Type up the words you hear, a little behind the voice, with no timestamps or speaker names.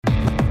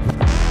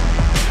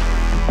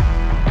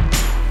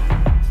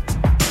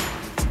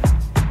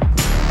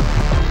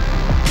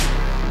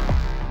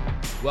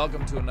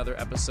welcome to another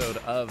episode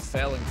of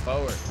Failing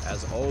Forward.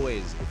 As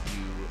always, if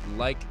you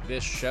like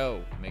this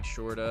show, make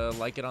sure to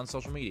like it on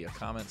social media,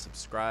 comment,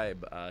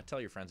 subscribe,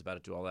 tell your friends about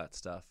it, do all that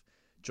stuff.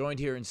 Joined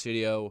here in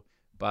studio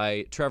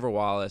by Trevor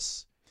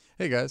Wallace.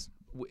 Hey, guys.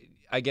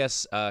 I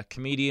guess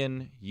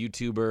comedian,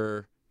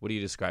 YouTuber. What do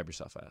you describe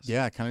yourself as?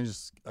 Yeah, kind of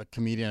just a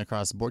comedian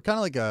across the board. Kind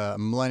of like a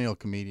millennial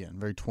comedian,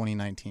 very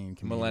 2019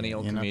 comedian.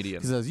 Millennial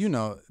comedian. Because as you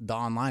know, the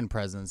online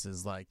presence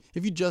is like,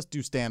 if you just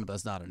do stand-up,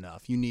 that's not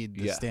enough. You need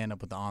the stand-up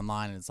with the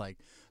online. And it's like,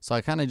 so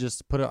I kind of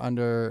just put it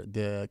under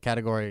the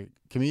category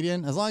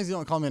comedian. As long as you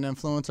don't call me an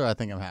influencer, I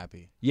think I'm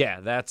happy.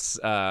 Yeah, that's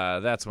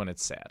when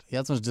it's sad. Yeah,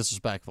 that's when it's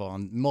disrespectful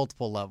on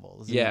multiple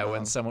levels. Yeah,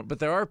 when someone, but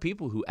there are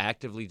people who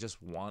actively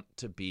just want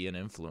to be an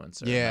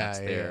influencer. Yeah,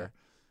 and that's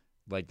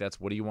like, that's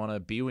what do you want to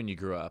be when you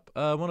grow up?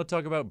 I want to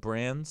talk about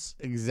brands.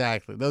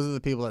 Exactly. Those are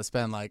the people that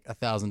spend like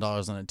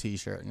 $1,000 on a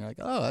T-shirt, and you're like,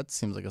 oh, that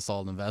seems like a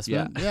solid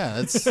investment. Yeah,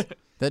 that's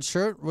that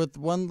shirt with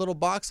one little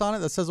box on it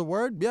that says a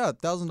word. Yeah,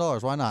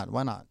 $1,000. Why not?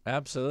 Why not?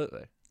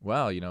 Absolutely.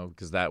 Well,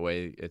 because that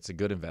way it's a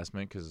good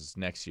investment because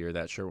next year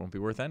that shirt won't be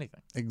worth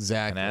anything.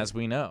 Exactly. And as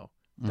we know,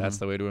 that's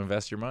the way to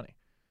invest your money.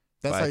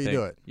 That's how you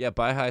do it. Yeah,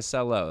 buy high,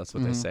 sell low. That's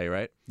what they say,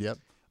 right? Yep.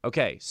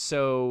 Okay,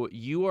 so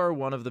you are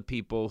one of the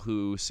people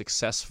who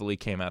successfully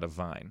came out of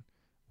Vine,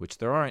 which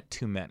there aren't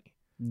too many.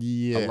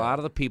 Yeah. A lot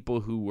of the people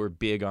who were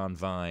big on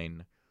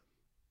Vine,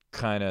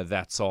 kind of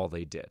that's all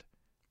they did.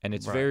 And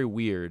it's very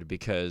weird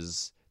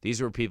because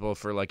these were people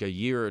for like a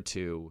year or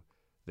two,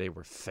 they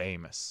were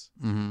famous.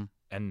 Mm-hmm.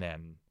 And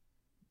then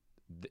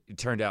it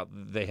turned out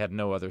they had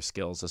no other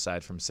skills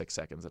aside from 6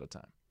 seconds at a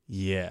time.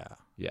 Yeah.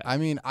 Yeah. I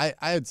mean, I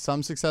had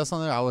some success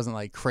on there. I wasn't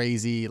like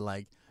crazy,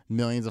 like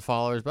millions of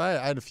followers, but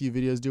I had a few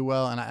videos do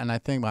well. And I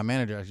think my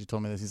manager actually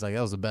told me this. He's like, that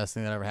was the best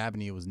thing that ever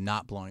happened to you was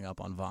not blowing up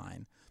on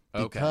Vine.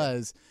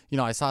 Because,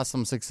 I saw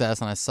some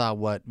success and I saw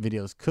what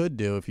videos could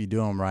do if you do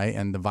them right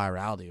and the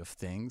virality of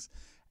things.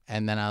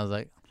 And then I was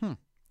like,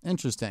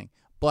 interesting.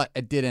 But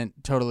it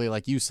didn't totally,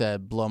 like you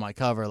said, blow my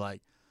cover.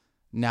 Like,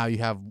 now you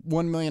have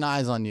 1 million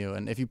eyes on you.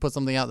 And if you put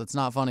something out that's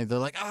not funny, they're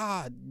like,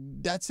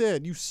 that's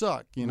it. You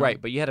suck.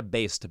 Right, but you had a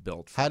base to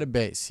build from. Had a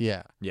base,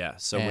 yeah. Yeah,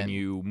 so when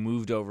you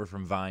moved over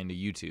from Vine to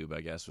YouTube, I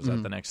guess, was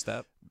that the next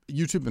step?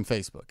 YouTube and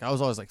Facebook. I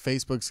was always like,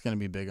 Facebook's going to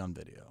be big on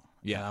video.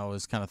 Yeah. And I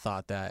always kind of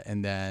thought that.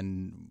 And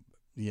then,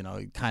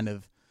 kind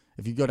of,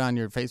 if you go down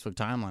your Facebook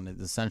timeline, it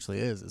essentially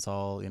is. It's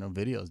all,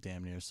 videos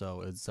damn near.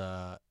 So it's,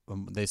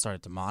 they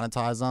started to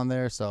monetize on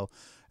there. So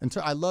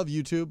I love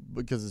YouTube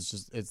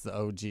because it's the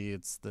OG.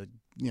 It's the,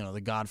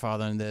 the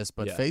godfather in this.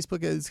 But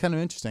Facebook is kind of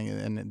interesting.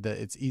 And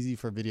it's easy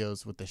for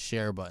videos with the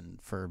share button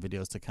for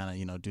videos to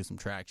kind of, do some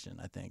traction,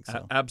 I think.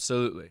 So.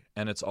 Absolutely.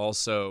 And it's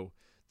also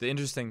the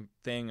interesting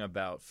thing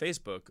about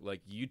Facebook,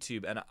 like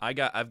YouTube, and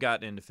I've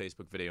gotten into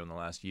Facebook video in the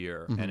last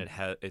year, and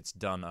it's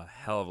done a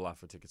hell of a lot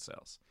for ticket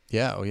sales.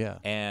 Yeah, oh yeah.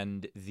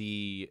 And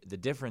the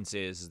difference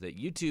is that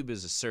YouTube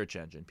is a search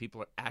engine.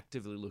 People are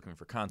actively looking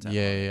for content.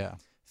 Yeah.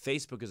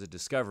 Facebook is a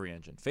discovery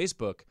engine.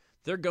 Facebook,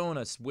 they're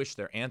going to wish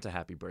their aunt a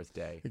happy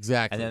birthday.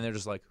 Exactly. And then they're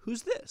just like,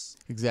 who's this?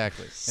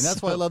 Exactly. And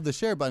that's why I love the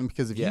share button,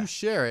 because if you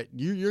share it,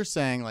 you're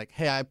saying like,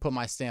 hey, I put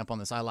my stamp on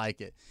this. I like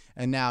it.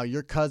 And now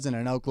your cousin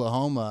in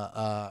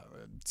Oklahoma,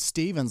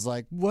 Steven's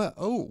like, what?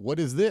 Oh, what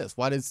is this?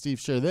 Why did Steve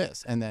share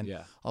this? And then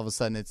all of a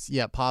sudden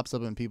it pops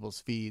up in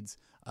people's feeds,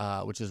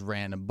 which is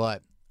random.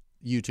 But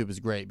YouTube is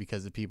great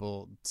because if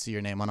people see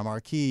your name on a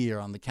marquee or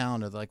on the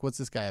calendar, they're like, what's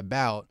this guy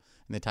about?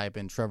 And they type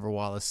in Trevor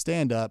Wallace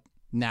stand-up.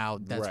 Now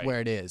that's where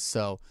it is.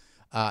 So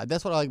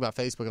that's what I like about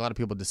Facebook. A lot of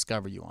people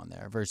discover you on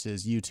there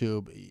versus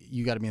YouTube.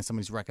 You got to be in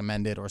somebody's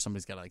recommended, or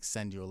somebody's got to like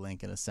send you a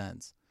link in a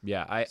sense.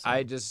 Yeah,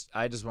 I just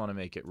want to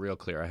make it real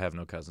clear. I have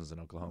no cousins in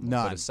Oklahoma.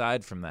 None. But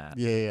aside from that,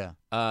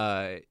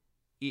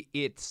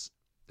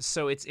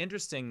 it's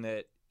interesting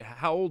that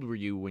how old were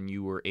you when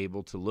you were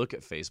able to look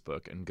at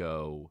Facebook and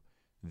go,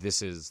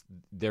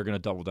 they're going to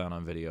double down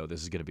on video.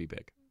 This is going to be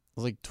big. I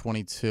was like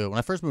 22 when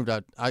I first moved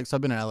out. So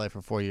I've been in LA for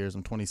 4 years.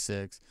 I'm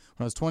 26.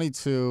 When I was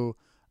 22,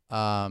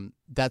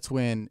 that's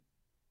when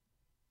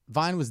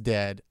Vine was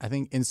dead. I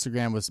think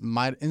Instagram was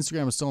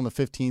still in the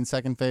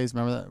 15-second phase.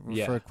 Remember that?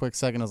 Yeah. For a quick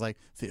second, I was like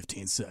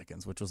 15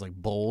 seconds, which was like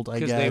bold, I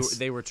guess. Because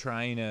they were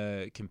trying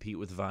to compete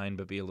with Vine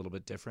but be a little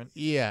bit different.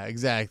 Yeah,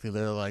 exactly.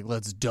 They're like,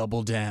 let's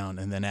double down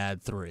and then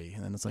add 3.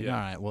 And then it's like, all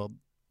right, well.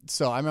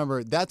 So I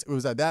remember it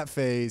was at that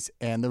phase,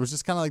 and there was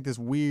just kind of like this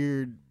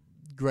weird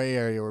gray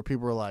area where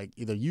people were like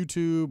either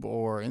YouTube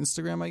or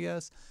Instagram, I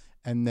guess.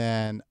 And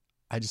then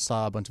I just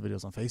saw a bunch of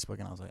videos on Facebook,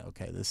 and I was like,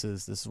 okay, this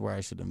is where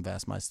I should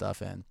invest my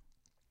stuff in.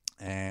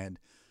 And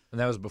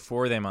that was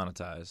before they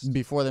monetized.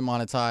 Before they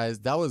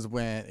monetized, that was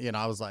when,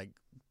 I was like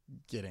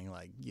getting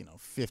like,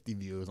 50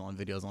 views on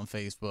videos on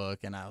Facebook,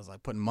 and I was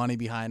like putting money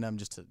behind them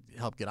just to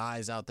help get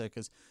eyes out there,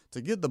 because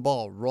to get the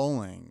ball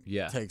rolling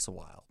takes a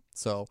while.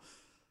 So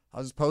I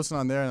was just posting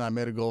on there, and I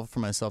made a goal for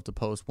myself to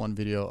post one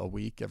video a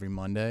week every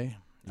Monday.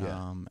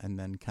 Yeah. And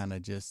then kind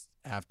of just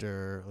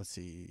after,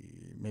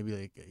 maybe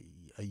like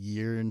a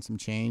year and some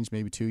change,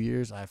 maybe 2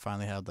 years, I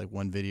finally had like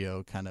one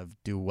video kind of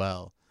do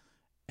well.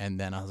 And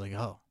then I was like,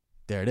 oh,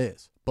 there it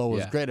is. But what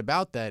was Yeah. great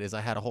about that is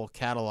I had a whole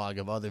catalog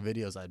of other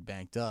videos I'd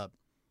banked up.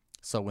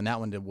 So when that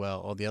one did well,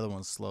 all the other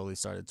ones slowly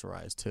started to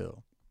rise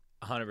too.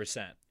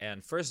 100%.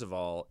 And first of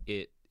all,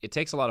 it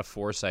takes a lot of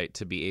foresight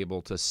to be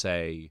able to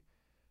say,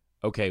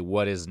 okay,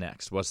 what is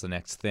next? What's the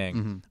next thing?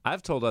 Mm-hmm.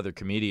 I've told other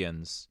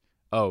comedians,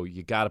 oh,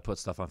 you got to put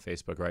stuff on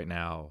Facebook right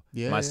now.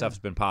 Yeah, My yeah. stuff's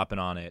been popping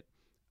on it.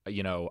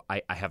 You know,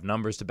 I have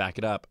numbers to back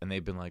it up. And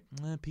they've been like,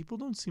 people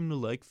don't seem to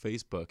like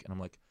Facebook. And I'm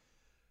like,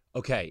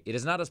 okay, it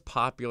is not as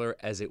popular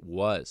as it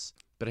was,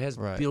 but it has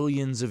Right.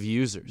 billions of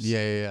users.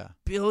 Yeah.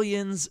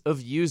 Billions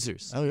of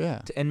users. Oh,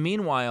 yeah. And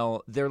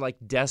meanwhile, they're like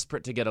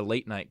desperate to get a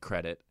late night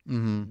credit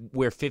Mm-hmm.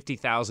 where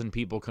 50,000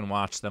 people can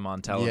watch them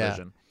on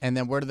television. Yeah. And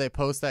then where do they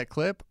post that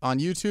clip? On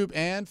YouTube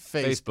and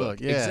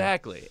Facebook. Yeah.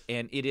 Exactly.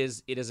 And it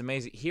is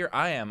amazing. Here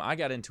I am. I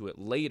got into it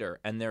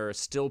later, and there are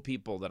still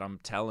people that I'm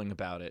telling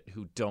about it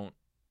who don't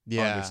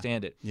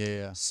understand it.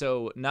 Yeah.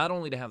 So not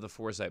only to have the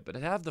foresight, but to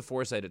have the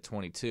foresight at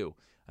 22.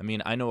 I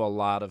mean, I know a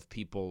lot of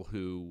people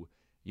who,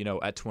 you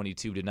know, at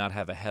 22 did not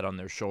have a head on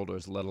their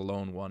shoulders, let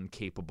alone one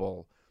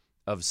capable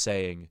of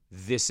saying,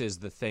 this is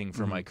the thing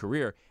for my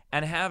career,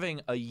 and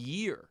having a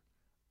year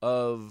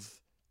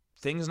of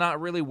things not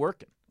really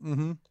working.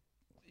 Mm-hmm.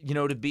 You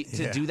know, to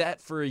do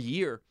that for a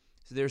year.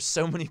 So there's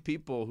so many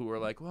people who are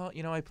like, well,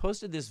 you know, I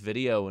posted this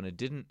video and it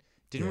didn't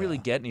really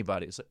get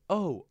anybody. It's like,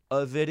 oh,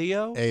 a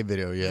video? A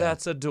video, yeah.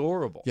 That's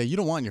adorable. Yeah, you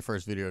don't want your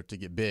first video to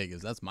get big,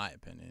 that's my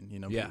opinion. You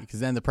know, Yeah. because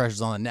then the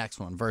pressure's on the next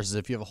one. Versus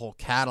if you have a whole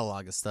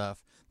catalog of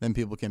stuff, then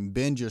people can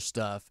binge your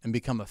stuff and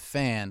become a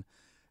fan.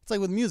 It's like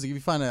with music. If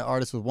you find an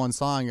artist with one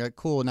song, you're like,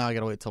 cool, now I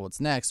gotta wait till what's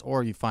next.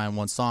 Or you find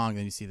one song,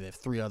 then you see they have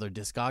 3 other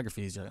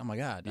discographies. You're like, oh my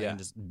god, I Yeah. can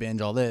just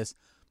binge all this.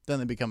 Then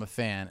they become a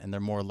fan, and they're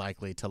more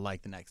likely to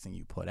like the next thing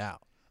you put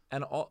out.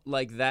 And all,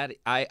 like that,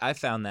 I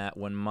found that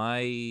when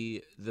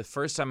the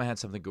first time I had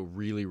something go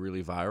really,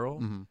 really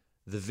viral,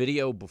 the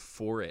video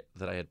before it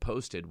that I had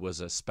posted was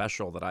a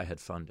special that I had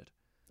funded.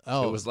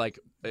 Oh, It was like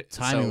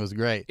timing was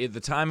great. The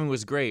timing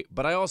was great,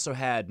 but I also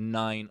had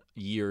 9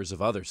 years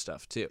of other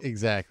stuff too.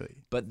 Exactly.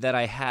 But that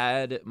I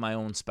had my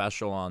own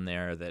special on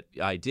there that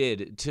I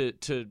did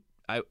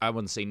I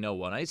wouldn't say no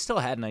one. I still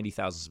had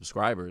 90,000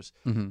 subscribers,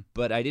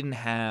 but I didn't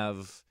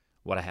have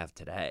what I have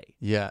today.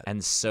 Yeah.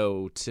 And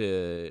so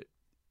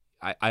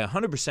I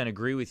 100%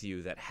 agree with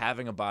you that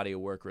having a body of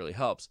work really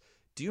helps.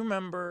 Do you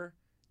remember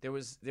there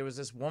was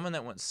this woman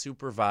that went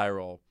super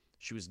viral?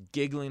 She was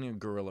giggling in a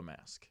gorilla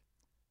mask.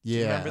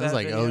 Yeah, remember it was that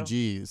like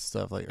video? OG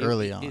stuff, like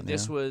early on.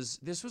 This yeah.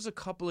 was a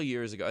couple of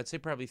years ago. I'd say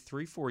probably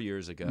 3-4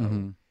 years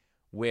ago,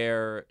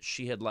 where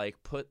she had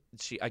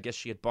I guess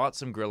she had bought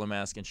some gorilla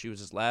mask and she was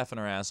just laughing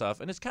her ass off.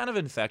 And it's kind of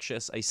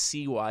infectious. I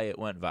see why it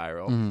went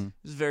viral. It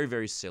was very,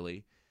 very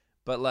silly.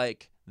 But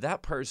like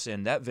that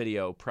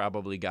video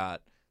probably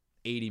got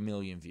 80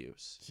 million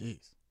views.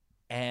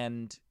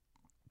 Jeez.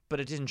 But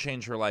it didn't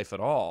change her life at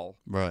all.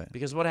 Right.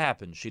 Because what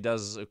happened? She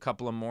does a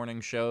couple of morning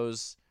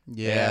shows.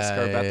 Yeah. They ask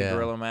her about the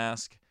gorilla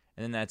mask,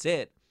 and then that's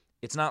it.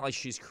 It's not like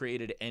she's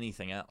created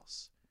anything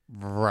else.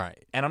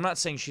 Right. And I'm not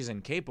saying she's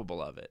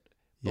incapable of it,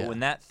 but Yeah. when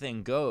that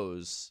thing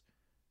goes,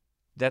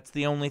 that's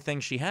the only thing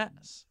she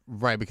has.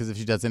 Right, because if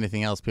she does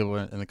anything else, people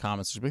in the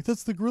comments will be like,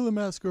 that's the gorilla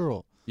mask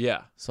girl.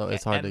 Yeah. So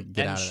it's hard to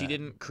get out of that. And she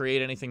didn't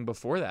create anything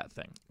before that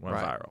thing went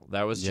Right. viral.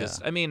 That was Yeah.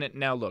 just, I mean,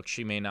 now look,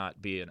 she may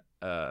not be an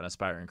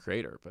aspiring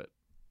creator, but,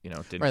 you know,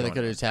 it didn't Right, go they could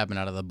anywhere. have just happened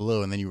out of the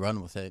blue, and then you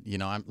run with it. You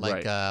know, I'm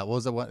like, Right. what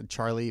was it? What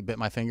Charlie bit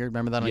my finger?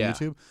 Remember that on Yeah.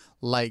 YouTube?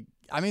 Like,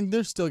 I mean,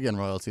 they're still getting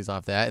royalties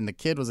off that. And the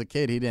kid was a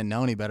kid; he didn't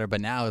know any better. But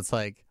now it's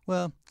like,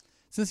 well,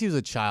 since he was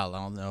a child, I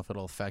don't know if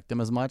it'll affect him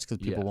as much because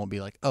people Yeah. won't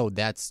be like, oh,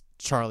 that's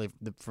Charlie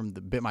from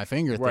the bit my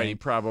finger Right, he thing.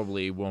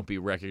 probably won't be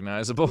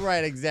recognizable.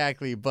 Right,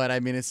 exactly. But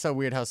I mean, it's so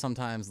weird how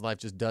sometimes life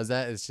just does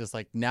that. It's just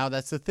like, now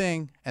that's the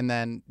thing, and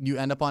then you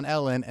end up on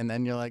Ellen, and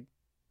then you're like,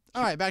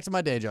 all right, back to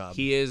my day job.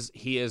 He is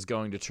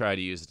going to try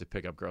to use it to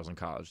pick up girls in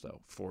college, though,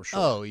 for sure.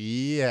 Oh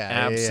yeah,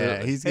 absolutely.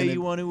 Yeah. He's Hey, gonna,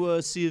 you want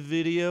to see a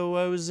video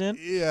I was in?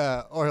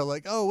 yeah, or he'll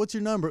like, oh, what's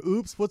your number?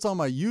 Oops, what's on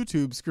my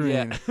YouTube screen?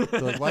 Yeah.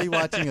 They're like, why are you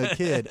watching a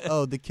kid?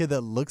 Oh, the kid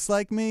that looks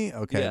like me.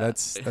 Okay, Yeah.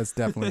 that's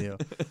definitely you.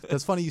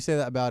 That's funny you say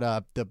that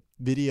about the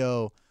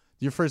video.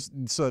 Your first,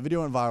 so the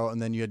video went viral,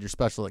 and then you had your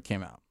special that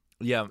came out.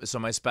 Yeah, so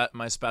my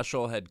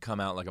special had come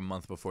out like a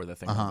month before the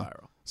thing went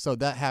viral. So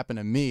that happened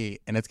to me,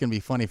 and it's gonna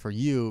be funny for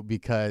you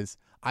because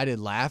I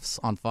did Laughs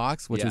on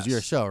Fox, which was Yes.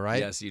 your show,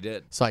 right? Yes, you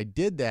did. So I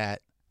did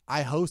that.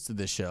 I hosted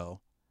the show.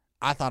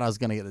 I thought I was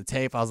gonna get the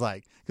tape. I was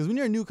like, because when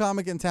you're a new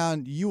comic in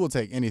town, you will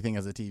take anything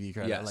as a TV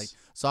credit. Yes. Like,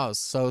 so I was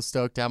so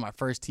stoked to have my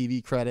first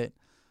TV credit.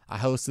 I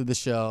hosted the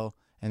show,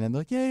 and then they're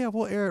like, yeah,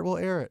 we'll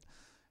air it.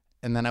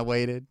 And then I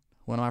waited.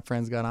 One of my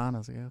friends got on. I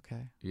was like,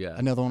 okay. Yeah.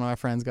 Another one of my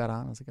friends got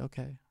on. I was like,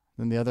 okay.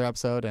 Then the other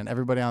episode, and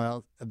everybody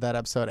on that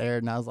episode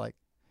aired, and I was like,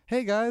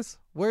 hey guys,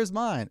 where's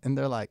mine? And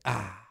they're like,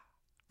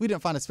 we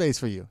didn't find a space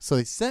for you. So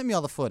they sent me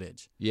all the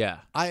footage. Yeah.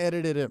 I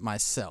edited it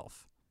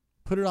myself,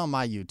 put it on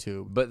my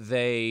YouTube. But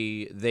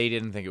they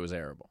didn't think it was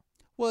airable.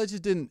 Well, it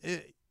just didn't.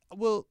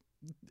 Well,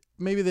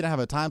 maybe they didn't have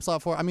a time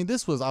slot for it. I mean,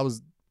 I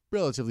was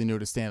relatively new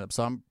to stand up,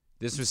 so I'm.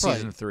 This was Probably.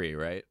 season 3,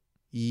 right?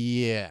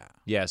 Yeah.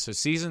 Yeah, so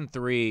season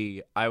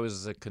 3, I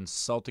was a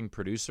consulting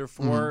producer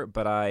for,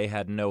 but I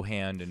had no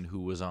hand in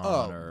who was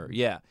on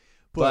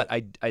But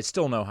I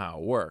still know how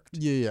it worked.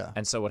 Yeah.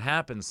 And so what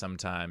happens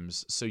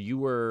sometimes, so you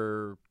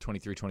were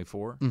 23,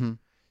 24? Mm-hmm.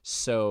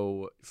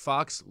 So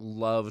Fox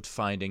loved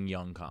finding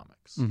young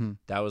comics. Mm-hmm.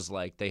 That was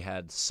like they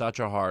had such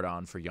a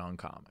hard-on for young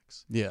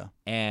comics. Yeah.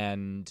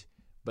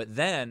 But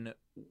then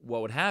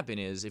what would happen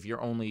is if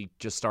you're only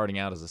just starting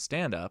out as a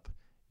stand-up,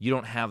 you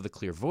don't have the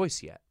clear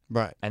voice yet.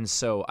 Right. And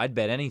so I'd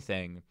bet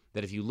anything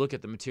that if you look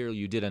at the material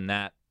you did in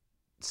that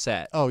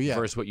set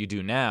versus what you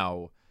do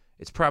now,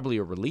 it's probably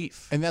a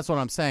relief. And that's what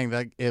I'm saying.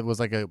 That it was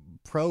like a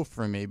pro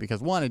for me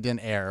because, one, it didn't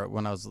air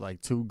when I was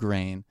like too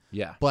green.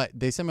 Yeah. But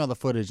they sent me all the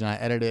footage and I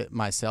edited it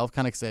myself,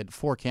 kind of because I had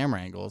 4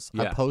 camera angles.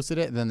 Yeah. I posted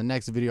it. And then the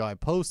next video I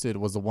posted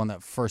was the one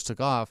that first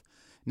took off.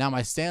 Now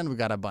my stand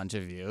got a bunch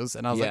of views.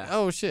 And I was like,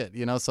 oh, shit.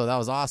 So that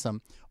was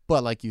awesome.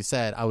 But like you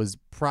said, I was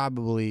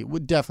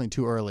definitely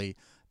too early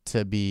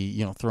to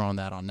be, throwing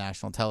that on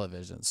national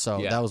television.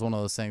 So that was one of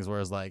those things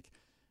where it's like,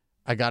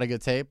 I got a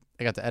good tape.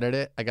 I got to edit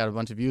it. I got a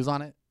bunch of views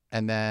on it.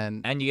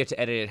 And you get to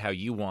edit it how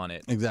you want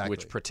it, exactly,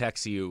 which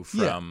protects you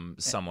from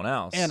someone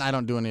else. And I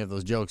don't do any of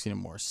those jokes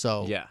anymore.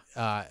 So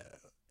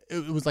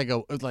it was like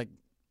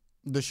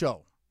the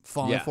show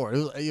falling forward.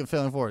 It was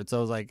failing forward. So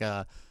it was like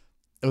it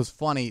was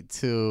funny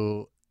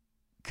because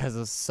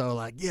it's so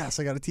like, yes,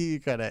 I got a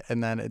TV credit,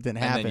 and then it didn't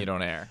happen. And then you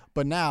don't air.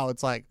 But now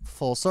it's like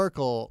full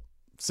circle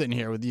sitting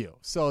here with you.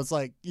 So it's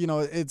like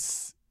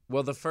it's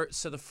the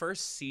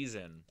first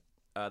season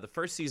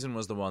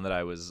was the one that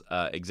I was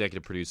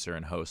executive producer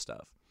and host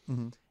of.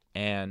 Mm-hmm.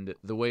 And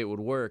the way it would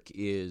work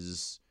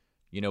is,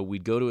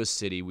 we'd go to a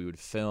city, we would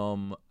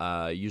film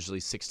usually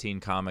 16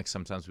 comics.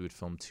 Sometimes we would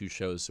film 2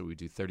 shows, so we'd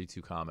do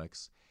 32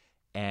 comics.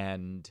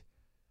 And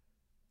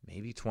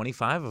maybe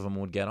 25 of them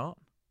would get on.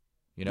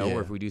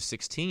 Or if we do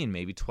 16,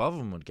 maybe 12 of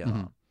them would get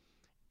on.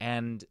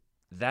 And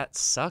that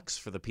sucks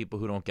for the people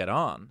who don't get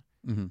on,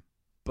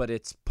 but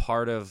it's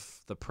part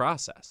of the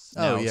process.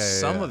 Now,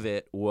 some of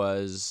it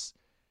was...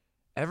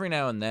 Every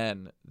now and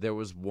then, there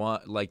was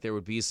one, like there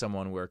would be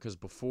someone where, because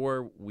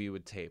before we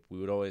would tape, we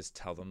would always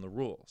tell them the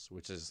rules,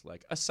 which is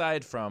like,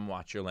 aside from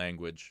watch your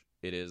language,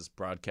 it is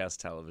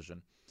broadcast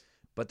television.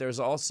 But there's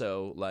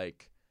also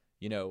like,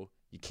 you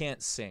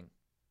can't sing.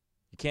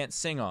 You can't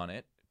sing on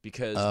it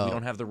because we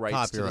don't have the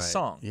rights to the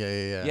song.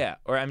 Yeah.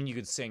 Or, you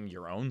could sing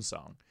your own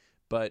song,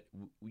 but,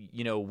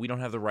 we don't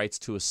have the rights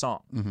to a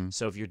song. Mm-hmm.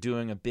 So if you're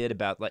doing a bit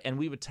about, and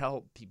we would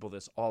tell people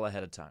this all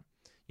ahead of time,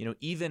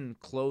 even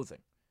clothing.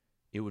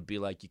 It would be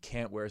like, you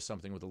can't wear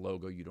something with a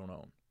logo you don't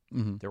own.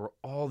 Mm-hmm. There were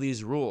all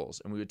these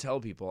rules, and we would tell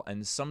people,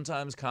 and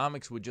sometimes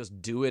comics would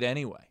just do it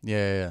anyway.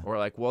 Yeah. Or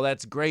like, well,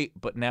 that's great,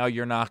 but now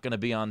you're not going to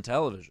be on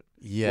television.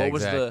 Yeah,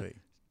 exactly.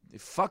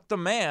 Fuck the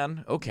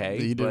man,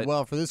 okay. You did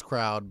well for this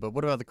crowd, but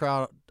what about the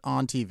crowd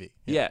on TV?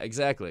 Yeah,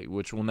 exactly,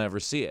 which will never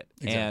see it.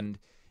 Exactly. And,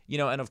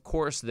 and of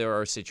course there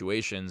are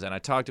situations, and I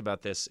talked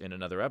about this in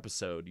another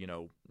episode,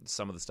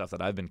 some of the stuff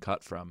that I've been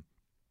cut from.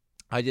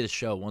 I did a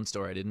show, one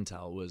story I didn't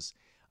tell was...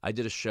 I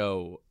did a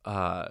show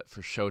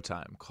for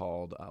Showtime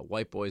called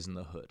White Boys in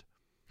the Hood.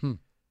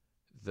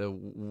 The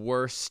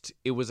worst.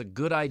 It was a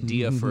good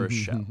idea for a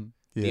show.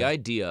 The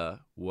idea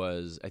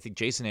was, I think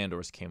Jason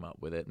Andors came up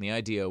with it, and the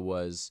idea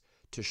was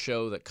to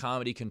show that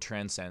comedy can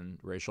transcend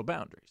racial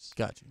boundaries.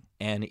 Gotcha.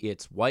 And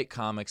it's white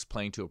comics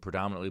playing to a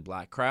predominantly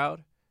black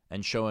crowd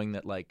and showing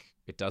that, like,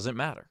 it doesn't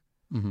matter.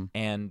 Mm-hmm.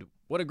 And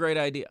what a great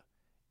idea.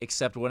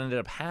 Except what ended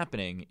up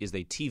happening is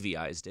they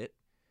TVized it.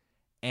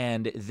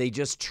 And they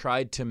just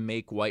tried to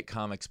make white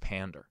comics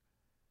pander,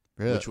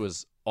 which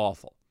was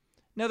awful.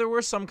 Now, there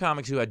were some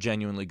comics who had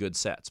genuinely good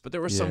sets, but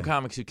there were some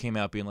comics who came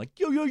out being like,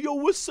 yo,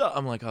 what's up?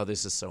 I'm like, oh,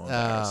 this is so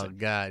embarrassing. Oh,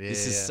 God,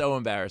 This is so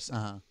embarrassing.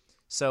 Uh-huh.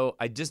 So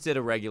I just did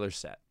a regular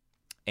set.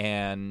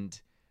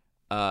 And,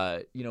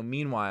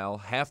 meanwhile,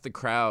 half the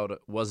crowd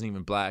wasn't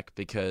even black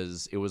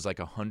because it was like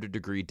a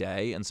 100-degree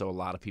day, and so a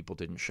lot of people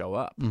didn't show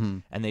up. Mm-hmm.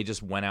 And they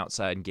just went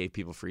outside and gave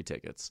people free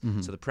tickets. Mm-hmm.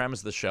 So the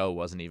premise of the show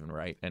wasn't even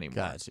right anymore.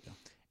 Gotcha.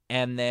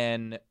 And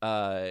then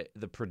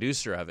the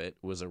producer of it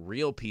was a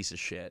real piece of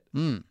shit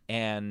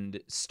and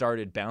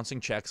started bouncing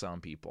checks on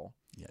people.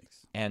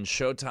 Yikes. And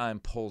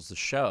Showtime pulls the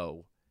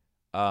show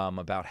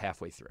about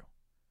halfway through.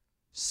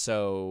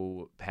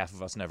 So half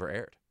of us never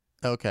aired.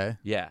 Okay.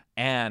 Yeah.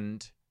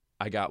 And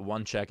I got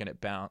one check and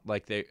it bounced.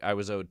 Like I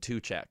was owed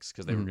 2 checks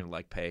because they were going to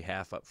like pay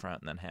half up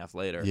front and then half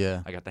later.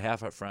 Yeah. I got the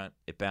half up front.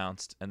 It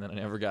bounced. And then I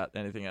never got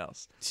anything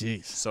else.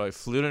 Jeez. So I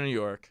flew to New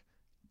York,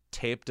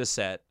 taped a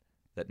set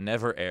that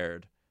never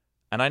aired.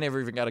 And I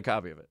never even got a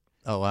copy of it.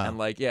 Oh, wow.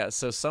 And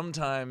so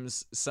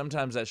sometimes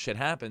that shit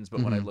happens, but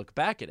when I look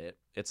back at it,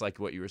 it's like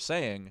what you were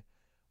saying.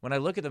 When I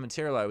look at the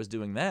material I was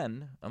doing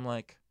then, I'm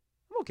like,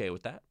 I'm okay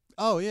with that.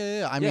 Oh,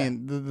 yeah. I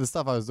mean, the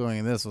stuff I was doing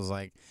in this was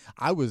like,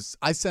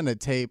 I sent a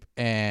tape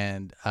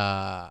and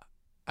I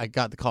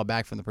got the call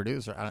back from the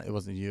producer. It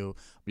wasn't you.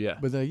 Yeah.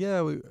 But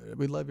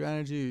we love your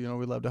energy.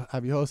 We'd love to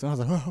have you host. And I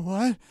was like,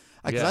 what?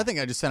 Because I think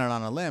I just sent it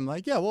on a limb.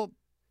 Like,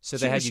 So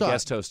they had you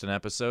guest host an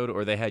episode,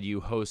 or they had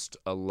you host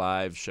a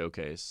live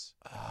showcase?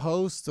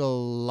 Host a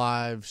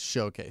live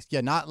showcase.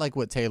 Yeah, not like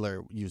what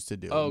Taylor used to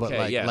do. Oh, okay, but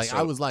like, yeah.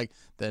 I was like,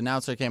 the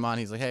announcer came on.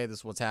 He's like, hey, this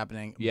is what's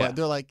happening. Yeah. But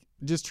they're like,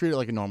 just treat it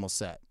like a normal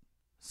set.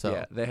 So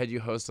yeah, they had you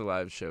host a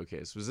live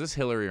showcase. Was this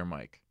Hillary or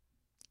Mike?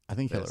 I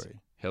think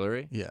Hillary.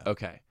 Hillary? Yeah.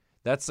 Okay.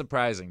 That's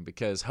surprising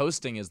because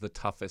hosting is the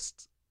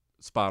toughest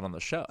spot on the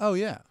show. Oh,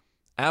 yeah.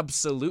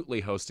 Absolutely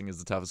hosting is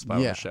the toughest spot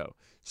on the show.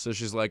 So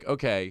she's like,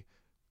 okay,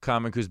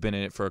 comic who's been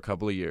in it for a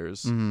couple of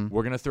years,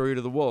 we're going to throw you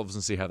to the wolves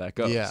and see how that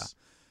goes. Yeah.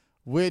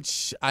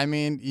 Which, I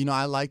mean, you know,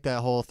 I like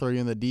that whole throw you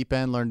in the deep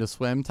end, learn to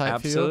swim type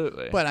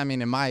Absolutely. feel. But, I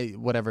mean, in my,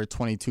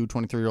 22,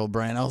 23-year-old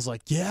brain, I was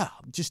like, yeah,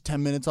 just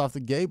 10 minutes off the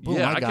gate. Boom,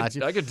 yeah, I got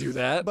you. I could do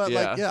that. But,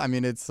 I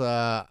mean, it's,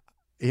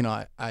 you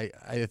know, I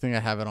think I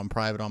have it on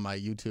private on my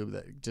YouTube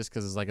that just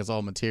because it's like it's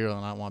all material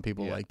and I don't want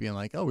people like being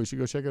like, oh, we should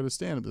go check out a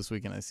stand-up this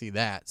week, and I see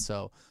that.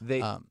 So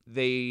they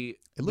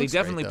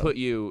definitely put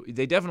you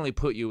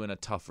in a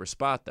tougher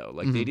spot though.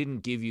 Like they didn't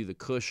give you the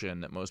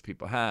cushion that most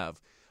people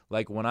have.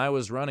 Like when I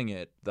was running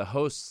it, the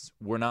hosts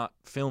were not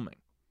filming.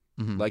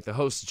 Like the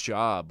host's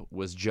job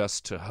was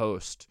just to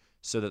host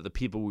so that the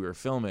people we were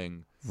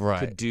filming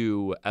could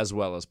do as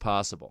well as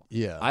possible.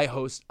 Yeah. I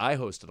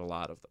hosted a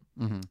lot of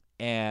them.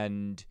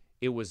 And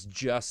it was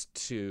just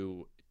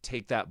to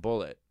take that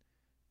bullet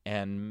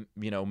and,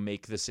 you know,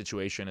 make the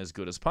situation as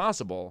good as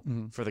possible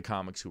for the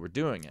comics who were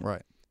doing it.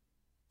 Right.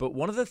 But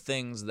one of the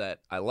things that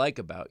I like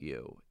about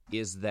you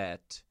is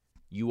that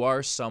you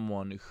are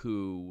someone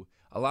who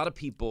a lot of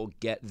people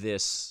get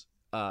this,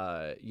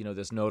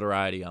 this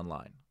notoriety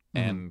online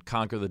and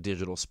conquer the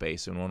digital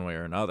space in one way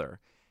or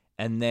another,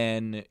 and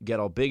then get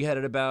all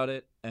big-headed about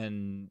it.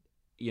 And,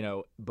 you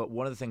know, but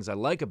one of the things I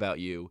like about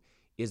you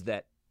is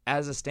that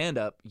as a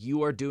stand-up,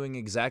 you are doing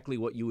exactly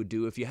what you would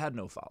do if you had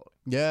no following.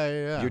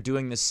 Yeah. You're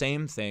doing the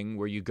same thing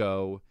where you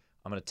go,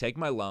 I'm going to take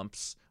my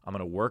lumps, I'm going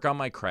to work on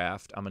my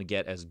craft, I'm going to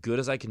get as good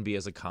as I can be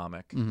as a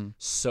comic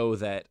so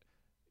that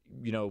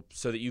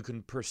you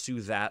can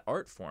pursue that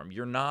art form.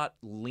 You're not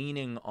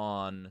leaning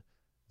on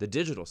the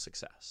digital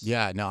success.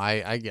 Yeah, no,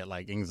 I get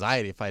like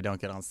anxiety if I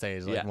don't get on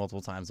stage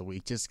multiple times a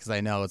week just because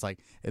I know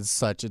it's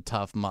such a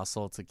tough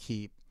muscle to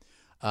keep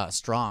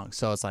strong.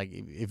 So it's like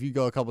if you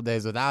go a couple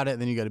days without it,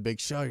 then you get a big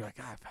show, you're like,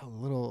 I felt a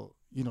little,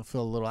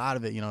 feel a little out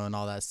of it, and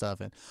all that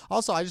stuff. And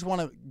also, I just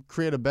want to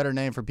create a better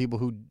name for people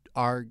who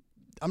are.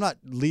 I'm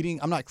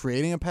not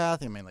creating a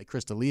path. I mean, like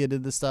Chris D'Elia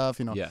did this stuff,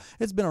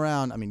 It's been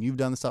around. I mean, you've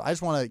done this stuff. I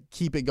just want to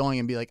keep it going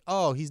and be like,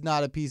 oh, he's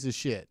not a piece of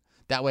shit.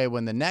 That way,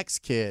 when the next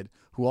kid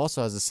who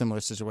also has a similar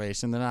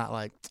situation, they're not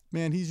like,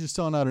 man, he's just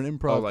selling out an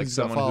improv. Oh, like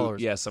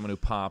someone who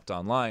popped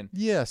online.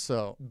 Yeah.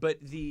 So, but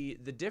the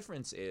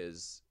difference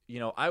is,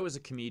 I was a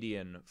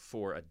comedian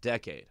for a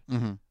decade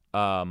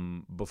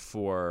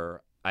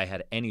before I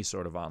had any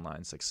sort of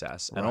online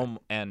success,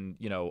 and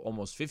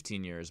almost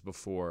 15 years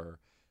before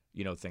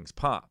things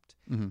popped.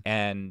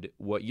 And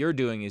what you're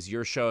doing is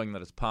you're showing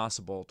that it's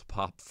possible to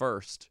pop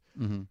first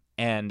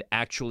and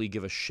actually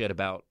give a shit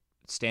about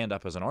stand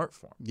up as an art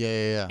form.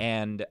 Yeah.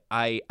 And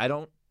I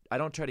don't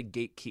try to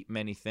gatekeep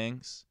many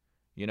things.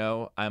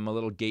 I'm a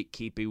little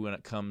gatekeepy when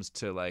it comes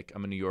to, like,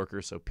 I'm a New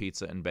Yorker, so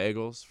pizza and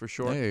bagels for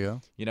sure.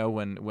 There you go.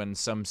 When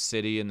some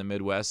city in the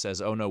Midwest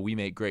says, "Oh no, we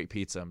make great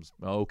pizza," I'm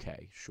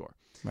okay, sure.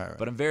 Right.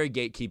 But I'm very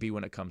gatekeepy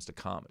when it comes to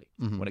comedy.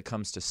 When it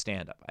comes to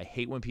stand up, I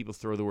hate when people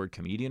throw the word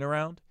comedian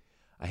around.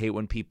 I hate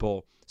when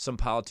some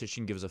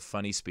politician gives a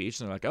funny speech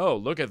and they're like, oh,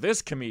 look at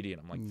this comedian.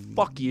 I'm like,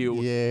 fuck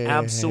you. Yeah.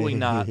 Absolutely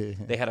not.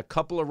 They had a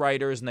couple of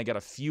writers and they got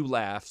a few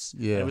laughs.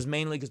 Yeah. And it was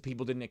mainly because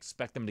people didn't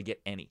expect them to get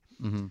any.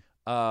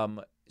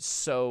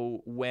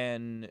 So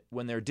when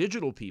they're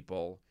digital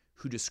people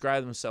who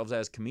describe themselves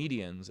as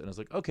comedians, and it's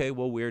like, okay,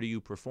 well, where do you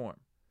perform?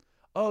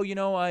 Oh,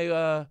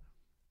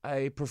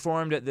 I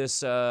performed at this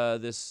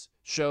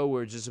show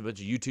where just a bunch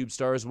of YouTube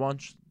stars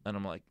once. And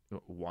I'm like,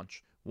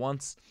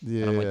 once.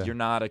 Yeah. And I'm like, you're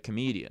not a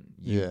comedian.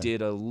 You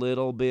did a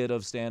little bit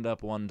of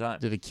stand-up one time.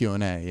 Did a Q&A,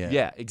 yeah.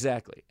 Yeah,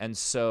 exactly. And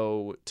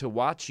so to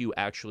watch you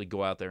actually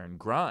go out there and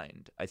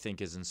grind, I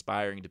think is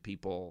inspiring to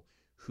people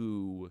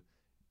who,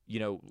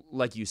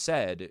 like you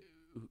said,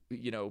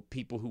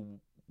 people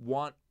who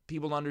want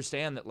people to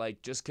understand that,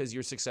 like, just because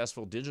you're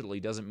successful digitally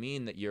doesn't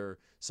mean that you're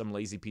some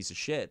lazy piece of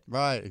shit.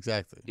 Right,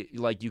 exactly.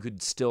 Like, you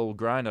could still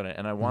grind on it.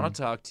 And I want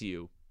to talk to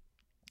you,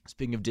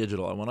 speaking of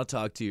digital, I want to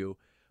talk to you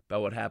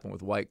about what happened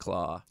with White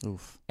Claw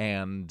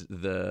and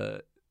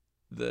the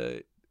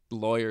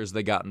lawyers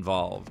that got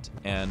involved,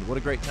 and what a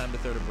great time to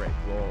throw to break.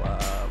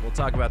 We'll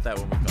talk about that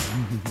when we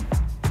come.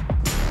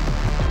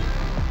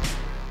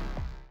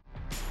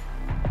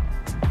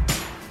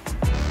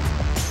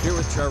 Here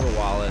with Trevor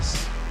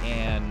Wallace,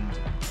 and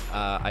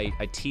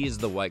I teased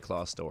the White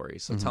Claw story.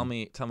 So tell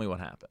me what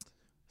happened.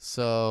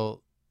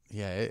 So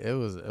yeah, it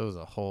was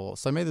a whole.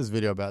 So I made this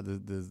video about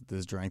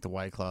this drink, the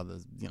White Claw,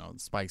 the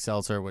spiked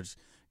seltzer, which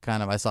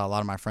kind of I saw a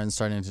lot of my friends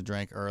starting to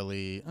drink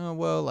early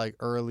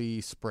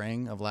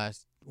spring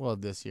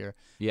of this year.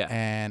 Yeah.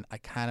 And I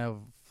kind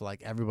of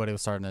like everybody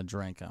was starting to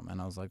drink them,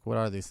 and I was like, what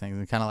are these things?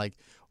 And kind of like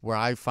where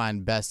I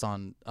find best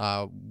on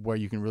where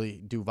you can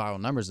really do viral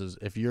numbers is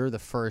if you're the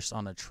first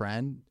on a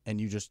trend and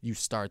you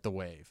start the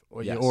wave,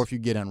 or if you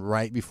get in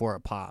right before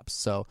it pops.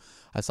 So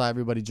I saw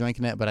everybody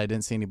drinking it, but I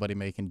didn't see anybody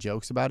making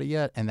jokes about it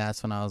yet, and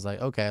that's when I was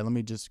like, okay, let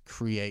me just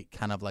create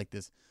kind of like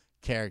this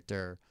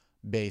character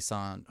based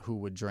on who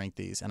would drink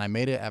these. And I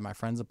made it at my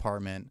friend's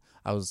apartment.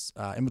 I was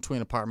in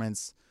between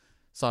apartments,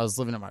 so I was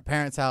living at my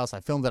parents' house.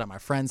 I filmed it at my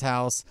friend's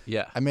house.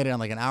 Yeah. I made it in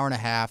like an hour and a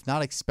half,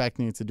 not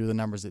expecting it to do the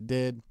numbers it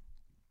did.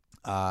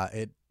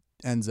 It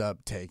ends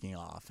up taking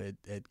off.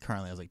 It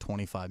currently has like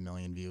 25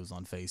 million views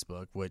on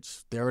Facebook,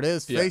 which there it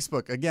is,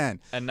 Facebook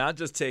again. And not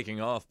just taking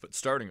off, but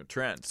starting a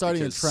trend.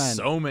 Starting a trend.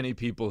 So many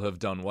people have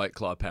done White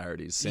Claw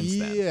parodies since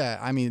then. Yeah,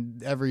 I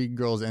mean, every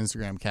girl's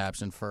Instagram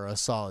caption for a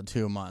solid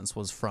 2 months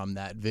was from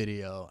that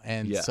video.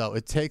 And so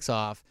it takes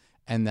off.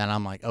 And then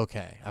I'm like,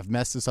 okay, I've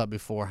messed this up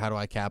before. How do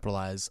I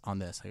capitalize on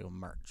this? I go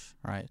merch,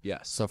 right?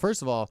 Yes. So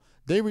first of all,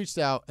 they reached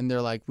out and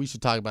they're like, we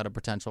should talk about a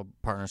potential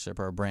partnership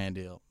or a brand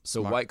deal.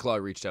 So White Claw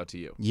reached out to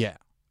you. Yeah.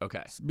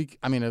 Okay.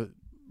 I mean,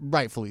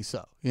 rightfully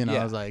so.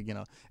 I was like,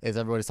 as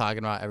everybody's talking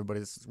about,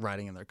 everybody's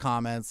writing in their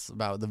comments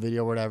about the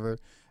video or whatever.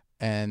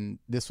 And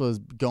this was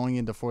going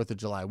into 4th of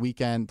July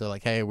weekend. They're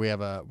like, hey, we're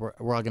all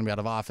going to be out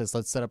of office.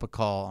 Let's set up a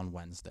call on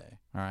Wednesday.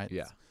 All right.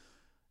 Yeah.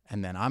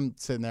 And then I'm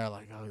sitting there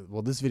like, oh,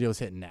 well, this video's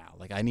hitting now.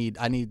 Like, I need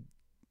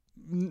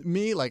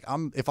me. Like,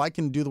 if I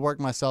can do the work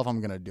myself, I'm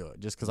gonna do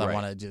it just because I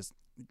want to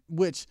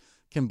which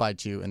can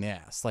bite you in the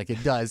ass, like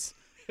it does.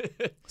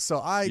 So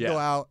I go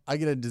out, I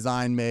get a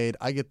design made,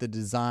 I get the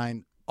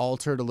design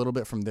altered a little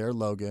bit from their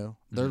logo,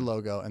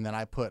 and then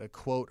I put a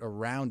quote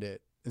around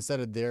it instead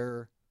of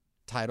their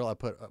title. I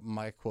put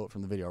my quote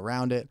from the video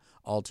around it,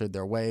 altered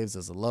their waves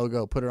as a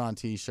logo, put it on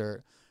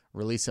T-shirt.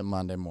 Release it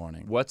Monday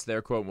morning. What's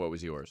their quote? What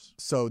was yours?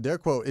 So their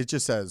quote, it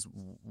just says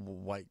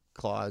White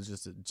Claw. It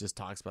just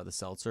talks about the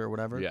seltzer or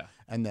whatever. Yeah.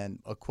 And then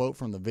a quote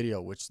from the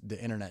video, which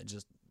the internet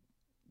just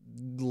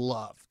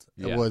loved.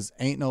 Yeah. It was,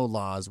 ain't no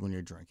laws when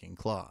you're drinking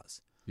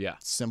claws. Yeah.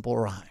 Simple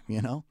rhyme,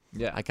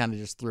 Yeah. I kind of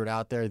just threw it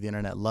out there. The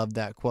internet loved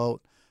that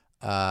quote.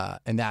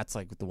 And that's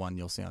like the one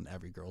you'll see on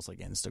every girl's like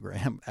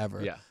Instagram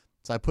ever. Yeah.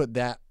 So I put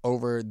that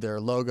over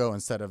their logo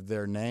instead of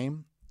their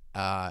name.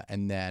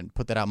 And then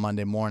put that out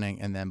Monday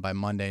morning, and then by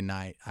Monday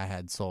night, I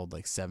had sold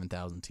like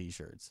 7,000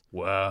 T-shirts.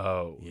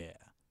 Whoa! Yeah.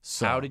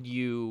 So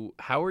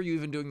how are you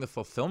even doing the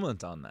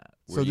fulfillment on that?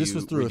 This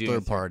was through a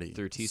third party,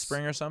 through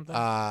Teespring or something.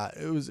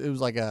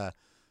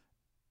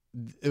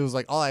 It was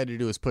like all I had to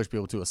do was push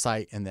people to a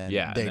site, and then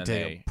they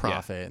take a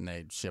profit and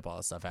they ship all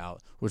that stuff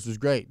out, which was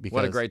great. Because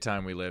what a great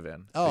time we live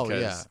in. Oh,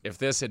 because yeah. If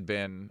this had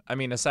been, I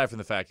mean, aside from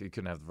the fact that you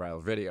couldn't have the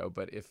viral video,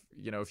 but if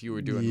you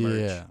were doing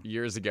merch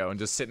years ago and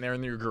just sitting there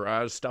in your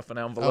garage stuffing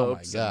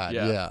envelopes. Oh my God,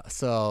 yeah.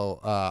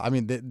 So I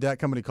mean, that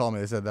company called me.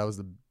 They said that was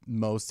the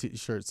most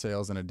T-shirt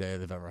sales in a day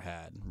they've ever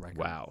had. Record.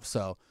 Wow.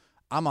 So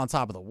I'm on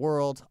top of the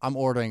world. I'm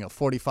ordering a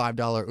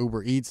 $45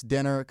 Uber Eats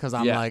dinner because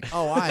I'm like,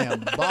 oh, I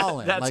am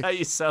balling. That's like, how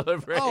you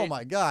celebrate. Oh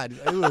my God.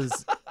 It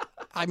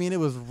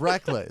was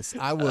reckless.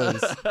 I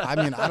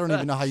don't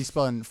even know how you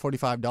spend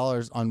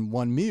 $45 on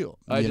one meal.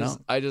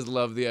 I just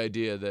love the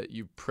idea that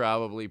you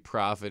probably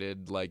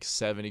profited like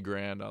 70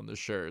 grand on the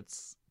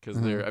shirts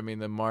because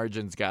the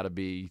margin's got to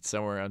be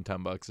somewhere around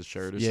 $10 a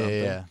shirt or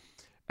something. Yeah.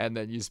 And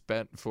then you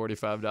spent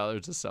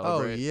 $45 to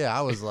celebrate. Oh, yeah.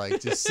 I was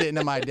like just sitting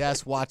at my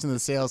desk watching the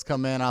sales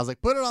come in. I was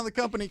like, put it on the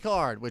company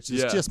card, which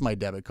is just my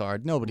debit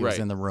card. Nobody was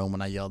in the room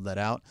when I yelled that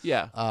out.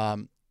 Yeah.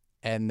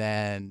 And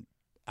then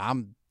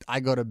I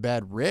go to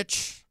bed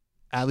rich,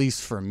 at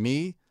least for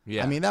me.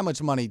 Yeah. I mean, that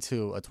much money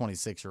to a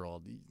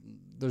 26-year-old,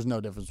 there's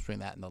no difference between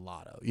that and the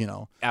lotto,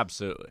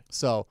 Absolutely.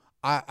 So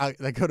I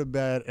go to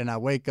bed and I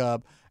wake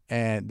up,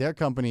 and their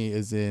company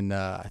is in,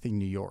 I think,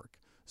 New York.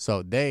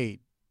 So they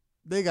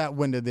got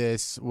wind of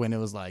this when it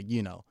was like,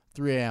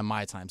 3 a.m.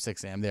 my time,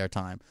 6 a.m. their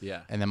time.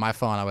 Yeah. And then my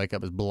phone, I wake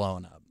up, is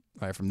blowing up,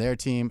 right, from their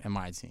team and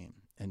my team,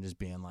 and just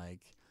being like,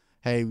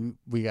 hey,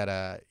 we got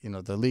to,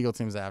 the legal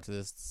team's after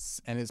this.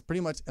 And it's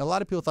pretty much, a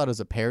lot of people thought it was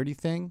a parody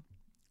thing.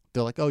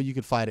 They're like, oh, you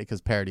could fight it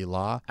because parody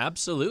law.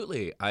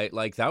 Absolutely.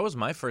 That was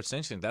my first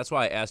instinct. That's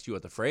why I asked you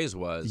what the phrase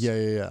was.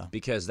 Yeah.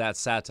 Because that's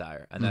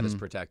satire, and that is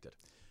protected.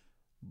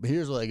 But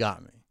here's what they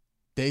got me.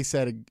 They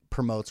said it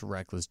promotes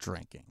reckless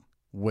drinking,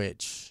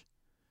 which...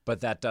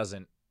 But that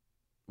doesn't...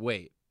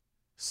 Wait.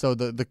 So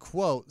the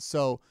quote...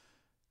 So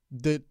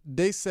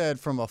they said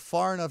from a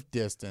far enough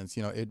distance,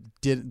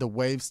 the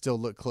waves still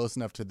look close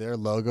enough to their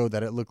logo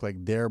that it looked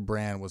like their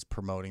brand was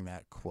promoting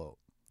that quote.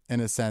 In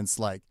a sense,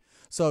 like...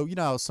 So,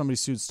 how somebody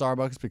sued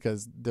Starbucks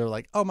because they're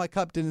like, oh, my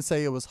cup didn't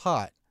say it was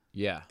hot.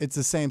 Yeah. It's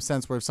the same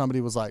sense where if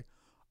somebody was like,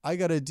 I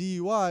got a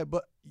DUI,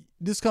 but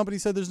this company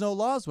said there's no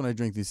laws when I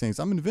drink these things.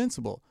 I'm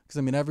invincible.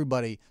 Because,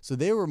 everybody... So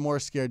they were more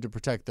scared to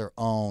protect their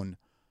own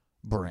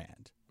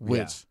brand, which...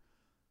 Yeah.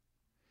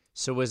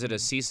 So was it a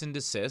cease and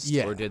desist?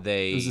 Yeah. Or did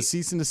they? It was a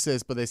cease and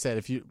desist, but they said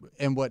if you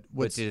and what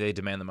But did they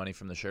demand the money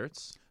from the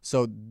shirts?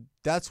 So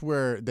that's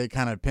where they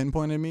kind of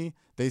pinpointed me.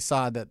 They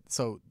saw that.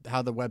 So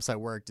how the website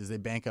worked is they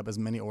bank up as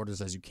many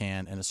orders as you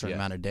can in a certain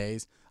amount of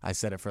days. I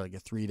set it for like a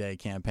 3-day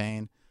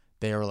campaign.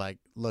 They were like,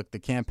 look, the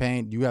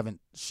campaign, you haven't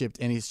shipped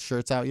any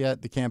shirts out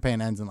yet. The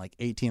campaign ends in like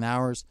 18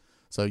 hours.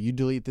 So you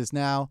delete this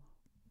now,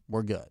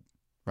 we're good,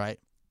 right?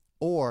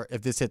 Or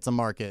if this hits a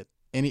market,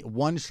 any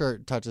one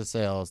shirt touches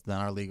sales, then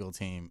our legal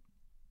team,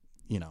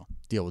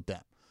 deal with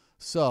them.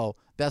 So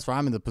that's where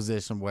I'm in the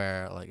position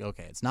where, like,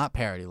 okay, it's not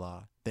parody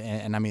law.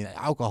 And I mean,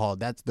 alcohol,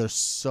 they're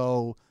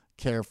so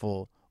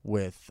careful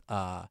with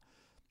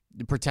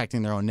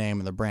protecting their own name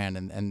and the brand.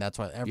 And that's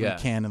why every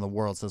can in the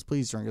world says,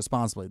 please drink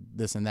responsibly,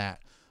 this and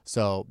that.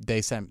 So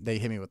they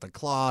hit me with the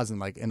clause and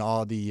like in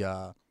all the,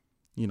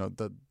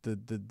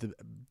 the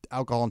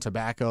alcohol and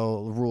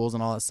tobacco rules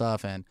and all that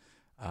stuff. And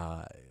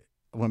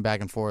went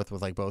back and forth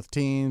with like both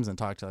teams and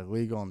talked to like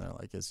legal, and they're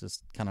like, it's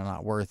just kind of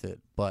not worth it.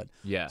 But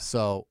yeah.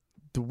 So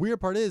the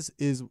weird part is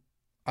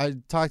I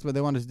talked about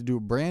they wanted to do a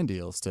brand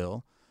deal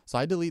still. So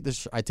I delete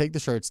I take the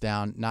shirts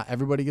down. Not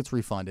everybody gets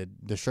refunded.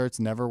 The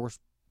shirts never were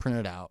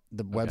printed out.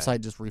 The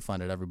website just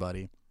refunded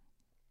everybody.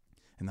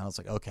 And then I was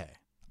like, okay,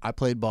 I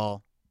played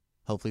ball.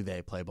 Hopefully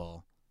they play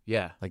ball.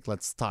 Yeah. Like,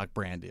 let's talk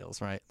brand deals,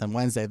 right? Then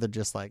Wednesday, they're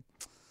just like,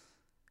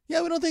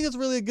 yeah, we don't think it's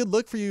really a good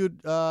look for you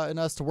and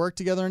us to work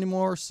together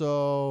anymore.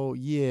 So,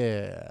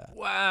 yeah.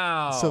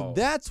 Wow. So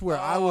that's where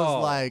I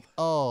was like,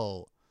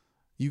 oh,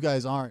 you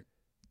guys aren't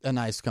a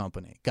nice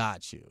company.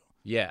 Got you.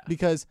 Yeah.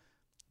 Because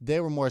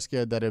they were more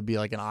scared that it would be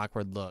like an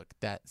awkward look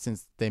that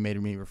since they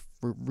made me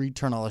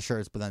return all the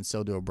shirts but then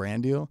still do a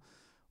brand deal,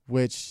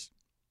 which.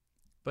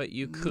 But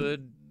you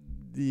could.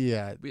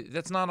 Yeah.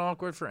 That's not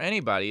awkward for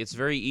anybody. It's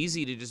very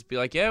easy to just be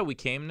like, yeah, we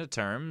came to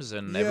terms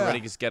and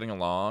everybody's getting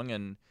along.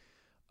 And,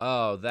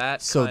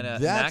 that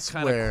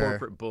kind of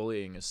corporate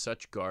bullying is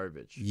such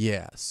garbage.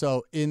 Yeah.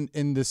 So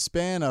in the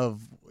span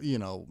of,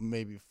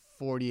 maybe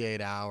 48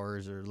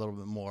 hours or a little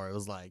bit more, it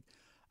was like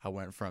I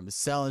went from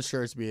selling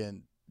shirts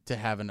to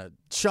having a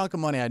chunk of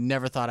money I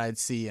never thought I'd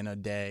see in a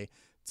day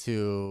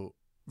to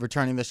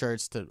returning the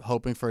shirts to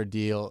hoping for a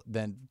deal,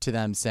 then to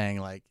them saying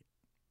like,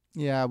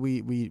 yeah,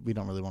 we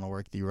don't really want to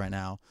work with you right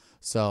now.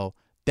 So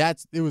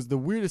it was the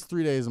weirdest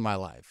 3 days of my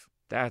life.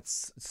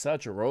 That's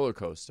such a roller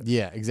coaster.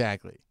 Yeah,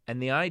 exactly.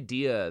 And the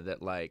idea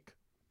that like,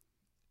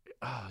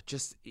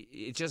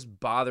 it just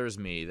bothers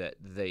me that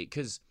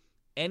because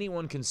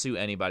anyone can sue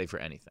anybody for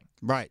anything.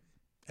 Right.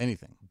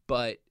 Anything.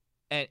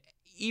 And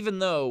even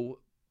though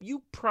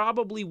you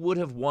probably would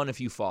have won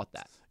if you fought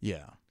that.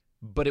 Yeah.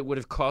 But it would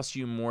have cost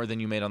you more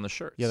than you made on the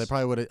shirts. Yeah, they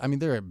probably would have. I mean,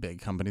 they're a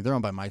big company. They're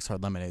owned by Mike's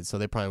Hard Lemonade, so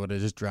they probably would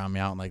have just drowned me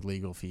out in like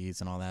legal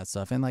fees and all that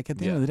stuff. And like at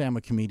the end of the day, I'm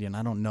a comedian.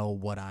 I don't know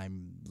what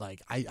I'm like.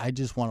 I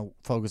just want to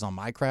focus on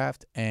my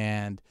craft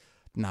and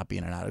not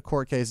being in and out of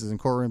court cases and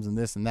courtrooms and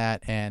this and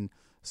that. And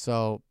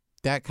so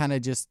that kind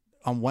of just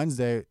on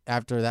Wednesday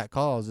after that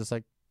call, I was just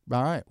like,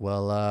 all right,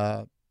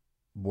 well,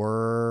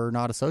 we're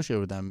not associated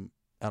with them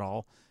at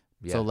all.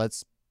 Yeah. So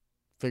let's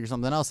figure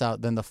something else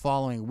out. Then the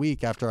following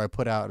week after I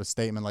put out a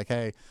statement like,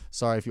 hey,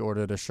 sorry if you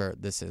ordered a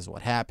shirt, this is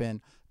what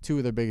happened, 2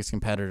 of their biggest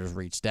competitors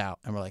reached out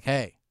and were like,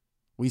 hey,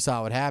 we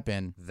saw what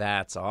happened.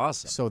 That's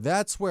awesome. So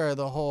that's where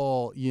the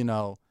whole,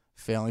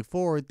 failing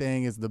forward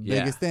thing is the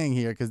biggest thing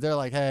here, because they're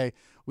like, hey,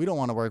 we don't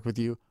want to work with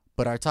you,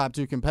 but our top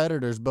 2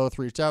 competitors both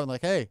reached out and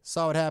like, hey,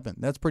 saw what happened.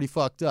 That's pretty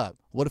fucked up.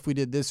 What if we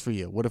did this for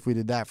you? What if we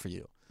did that for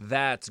you?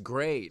 That's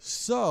great.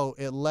 So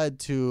it led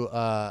to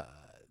a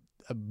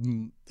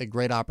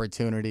great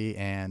opportunity,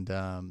 and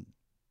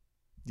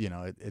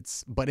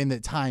it's. But in the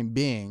time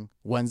being,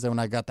 Wednesday when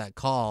I got that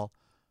call,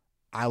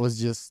 I was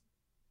just.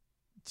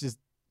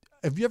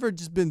 Have you ever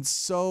just been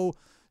so?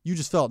 You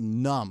just felt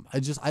numb. I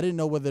didn't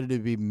know whether to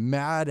be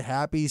mad,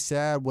 happy,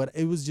 sad. What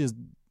it was just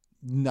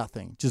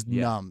nothing, just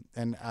numb,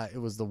 and it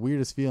was the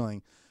weirdest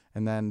feeling.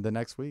 And then the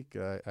next week,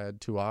 I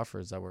had 2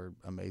 offers that were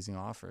amazing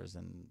offers,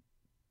 and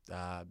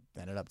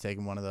ended up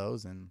taking one of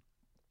those, and.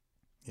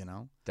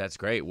 That's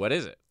great. What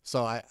is it?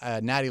 So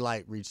Natty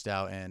Light reached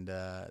out, and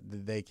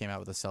they came out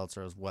with a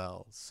seltzer as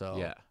well.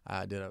 So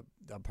I did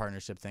a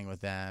partnership thing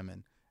with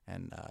them,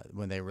 and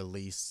when they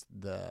released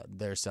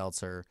their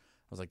seltzer,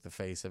 I was like the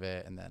face of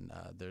it. And then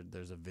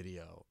there's a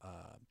video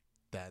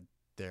that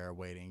they're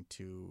waiting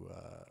to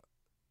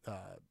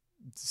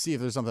see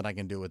if there's something I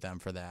can do with them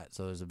for that.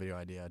 So there's a video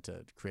idea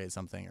to create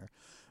something, or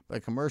a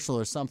commercial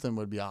or something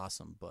would be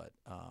awesome. But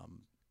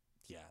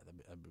that'd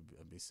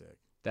be sick.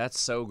 That's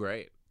so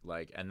great.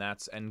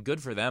 And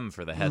good for them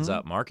for the heads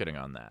up marketing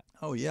on that.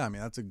 Oh yeah, I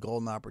mean that's a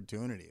golden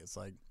opportunity. It's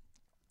like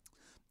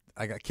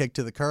I got kicked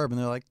to the curb, and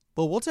they're like,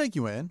 "Well, we'll take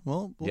you in.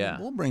 We'll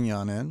bring you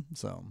on in."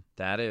 So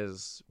that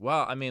is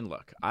I mean,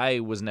 look, I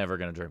was never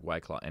gonna drink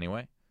White Claw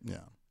anyway. Yeah,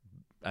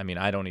 I mean,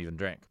 I don't even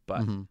drink,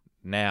 but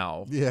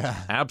now,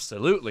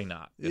 absolutely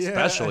not,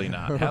 especially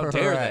not. How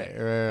dare they?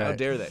 Right. How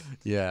dare they?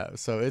 Yeah,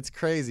 so it's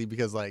crazy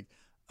because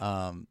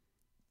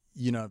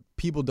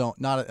people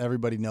not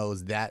everybody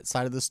knows that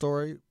side of the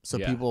story. So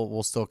Yeah. people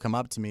will still come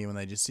up to me when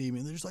they just see me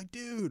and they're just like,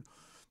 dude,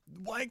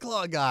 White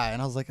Claw guy.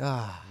 And I was like,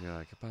 You're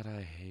like, but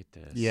I hate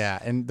this. Yeah.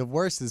 And the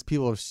worst is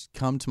people have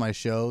come to my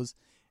shows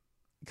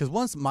because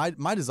once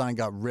my design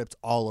got ripped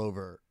all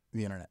over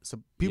the internet. So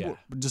people,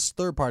 just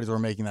third parties were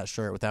making that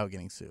shirt without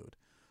getting sued.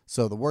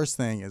 So the worst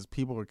thing is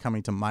people are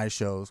coming to my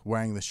shows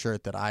wearing the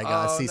shirt that I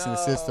got cease and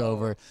desist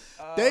over.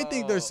 They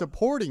think they're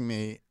supporting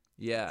me.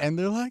 Yeah. And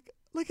they're like,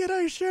 look at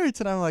our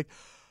shirts. And I'm like,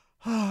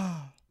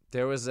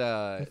 there was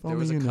a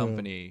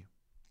company.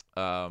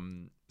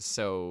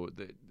 So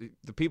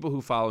the people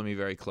who follow me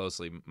very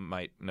closely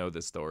might know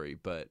this story,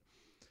 but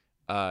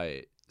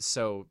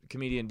so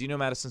comedian, do you know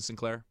Madison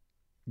Sinclair?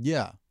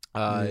 Yeah.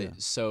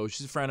 So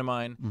she's a friend of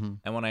mine, Mm-hmm.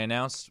 and when I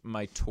announced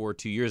my tour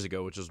 2 years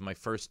ago, which was my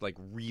first like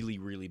really,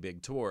 really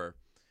big tour,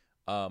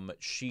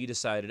 she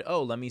decided,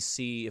 let me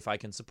see if I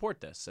can support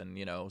this and,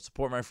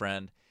 support my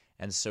friend.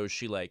 And so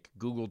she like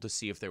Googled to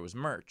see if there was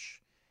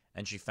merch,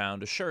 and she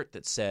found a shirt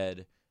that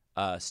said,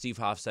 Steve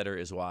Hofstetter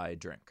is why I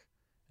drink.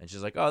 And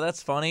she's like, oh,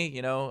 that's funny.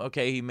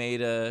 Okay, he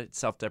made a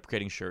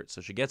self-deprecating shirt.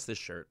 So she gets this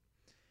shirt,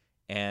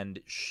 and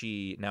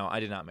now I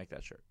did not make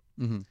that shirt.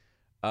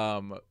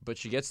 Mm-hmm. But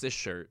she gets this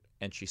shirt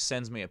and she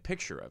sends me a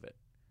picture of it,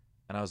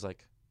 and I was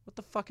like, "What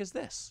the fuck is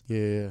this?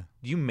 Yeah.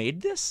 You made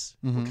this?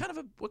 Mm-hmm.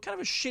 What kind of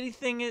a shitty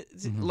thing is?"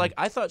 Mm-hmm. Like,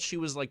 I thought she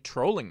was like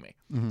trolling me,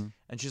 Mm-hmm.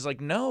 and she's like,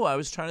 "No, I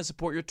was trying to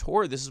support your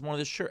tour. This is one of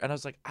the shirt." And I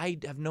was like, "I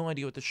have no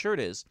idea what the shirt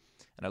is,"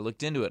 and I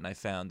looked into it and I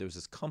found there was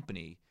this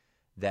company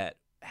that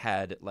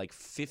had like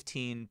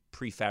 15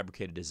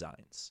 prefabricated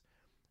designs,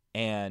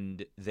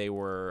 and they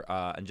were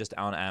and just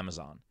on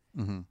Amazon.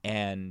 Mm-hmm.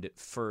 And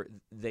for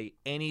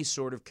any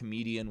sort of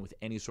comedian with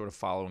any sort of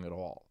following at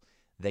all,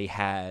 they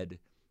had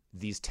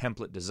these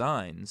template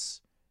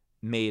designs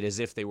made as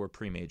if they were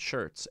pre-made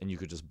shirts, and you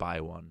could just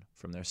buy one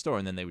from their store,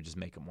 and then they would just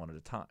make them one at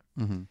a time.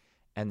 Mm-hmm.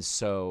 And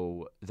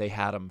so they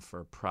had them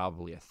for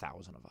probably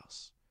 1,000 of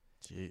us.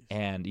 Jeez.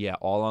 And yeah,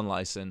 all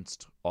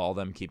unlicensed, all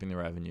them keeping the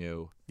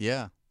revenue.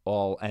 Yeah.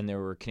 And they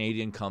were a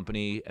Canadian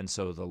company, and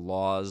so the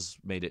laws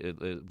made it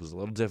was a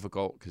little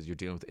difficult because you're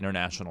dealing with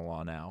international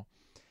law now.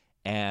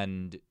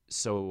 And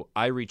so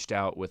I reached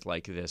out with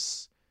like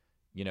this,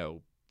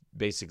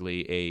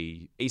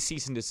 basically a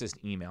cease and desist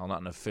email,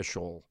 not an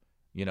official,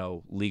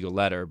 legal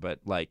letter, but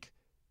like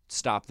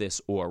stop this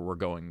or we're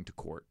going to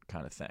court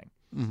kind of thing.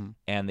 Mm-hmm.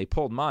 And they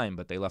pulled mine,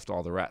 but they left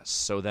all the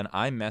rest. So then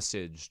I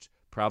messaged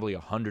probably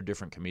 100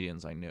 different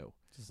comedians I knew,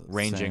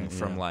 ranging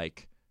from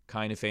like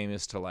kind of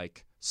famous to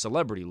like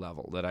celebrity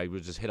level, that I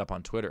would just hit up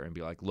on Twitter and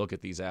be like, look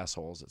at these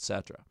assholes,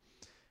 etc.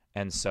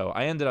 And so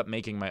I ended up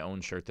making my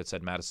own shirt that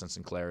said Madison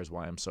Sinclair is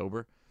why I'm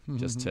sober,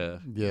 just to,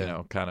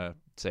 kind of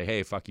say,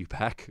 hey, fuck you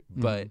back.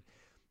 Mm-hmm. But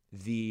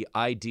the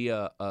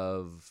idea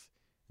of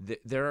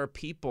there are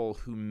people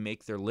who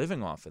make their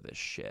living off of this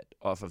shit,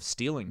 off of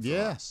stealing from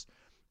us.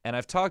 And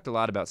I've talked a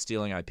lot about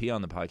stealing IP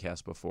on the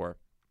podcast before,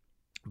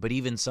 but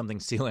even something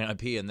stealing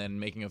IP and then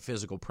making a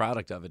physical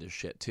product of it is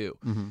shit too.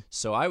 Mm-hmm.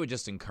 So I would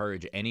just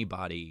encourage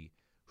anybody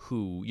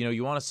who,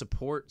 you want to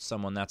support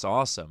someone, that's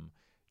awesome.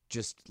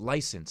 Just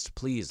licensed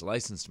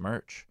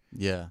merch.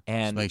 Yeah.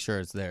 And just make sure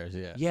it's theirs.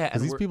 Yeah. Yeah.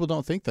 Because these people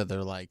don't think that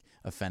they're like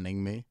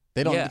offending me.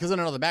 They don't, because they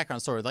don't know the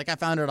background story. Like I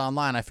found it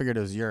online. I figured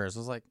it was yours. I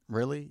was like,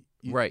 really?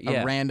 Right.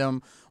 Yeah. A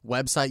random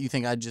website. You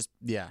think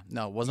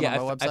no, it wasn't on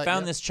my website. I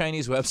found this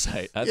Chinese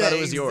website. I thought it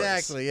was yours.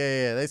 Exactly.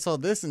 Yeah. They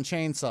sold this and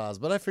chainsaws,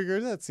 but I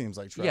figured that seems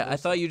like trouble. Yeah. I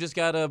thought you just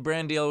got a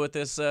brand deal with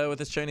this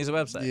Chinese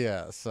website.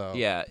 Yeah. So.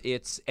 Yeah.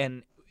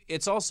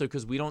 It's also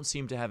because we don't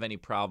seem to have any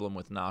problem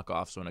with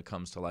knockoffs when it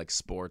comes to like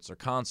sports or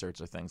concerts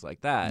or things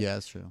like that. Yeah,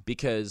 that's true.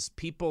 Because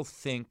people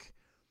think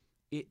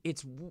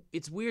it's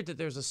weird that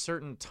there's a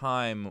certain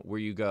time where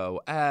you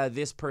go,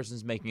 this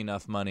person's making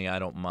enough money, I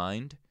don't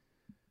mind.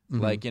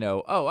 Mm-hmm. Like,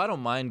 I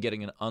don't mind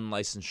getting an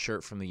unlicensed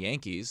shirt from the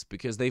Yankees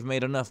because they've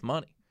made enough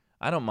money.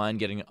 I don't mind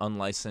getting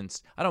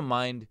unlicensed. I don't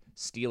mind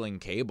stealing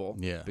cable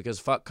because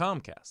fuck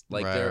Comcast.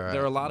 Like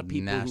there are a lot of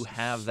people who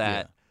have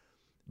that. Yeah.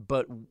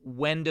 But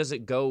when does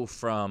it go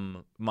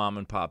from mom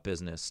and pop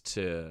business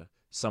to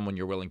someone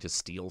you're willing to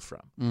steal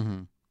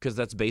from? Because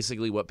that's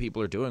basically what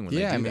people are doing when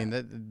they do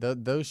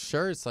that. Those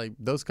shirts, like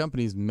those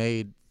companies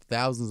made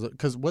thousands.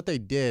 Because what they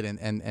did,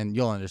 and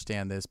you'll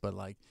understand this, but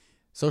like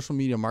social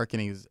media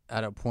marketing is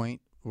at a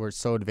point where it's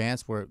so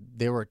advanced where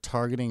they were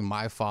targeting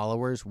my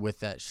followers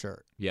with that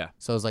shirt. Yeah.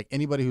 So it's like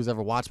anybody who's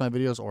ever watched my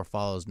videos or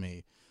follows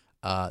me,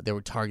 they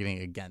were targeting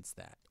against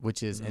that,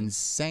 which is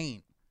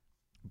insane.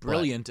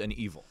 Brilliant and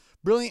evil.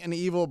 Brilliant and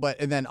evil,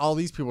 and then all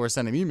these people were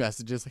sending me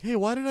messages like, hey,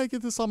 why did I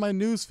get this on my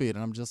news feed?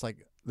 And I'm just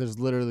like,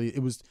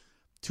 it was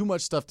too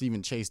much stuff to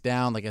even chase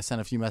down. Like I sent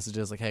a few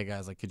messages like, hey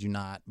guys, like, could you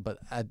not? But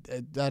at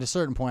a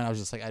certain point, I was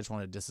just like, I just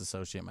want to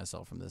disassociate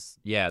myself from this.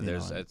 Yeah, at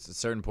a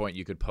certain point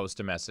you could post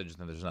a message and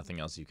then there's nothing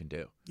else you can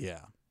do. Yeah.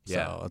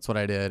 So that's what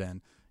I did.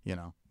 And,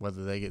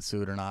 whether they get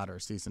sued or not or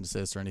cease and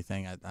desist or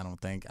anything, I don't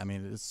think. I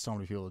mean, it's so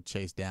many people to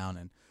chase down.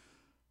 And,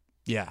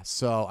 yeah,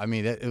 so, I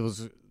mean, it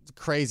was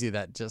crazy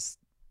that just,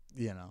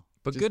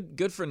 But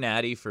good for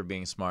Natty for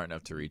being smart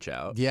enough to reach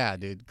out. Yeah,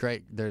 dude,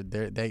 great.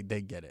 They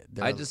get it.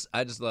 I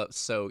just love.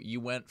 So you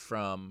went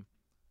from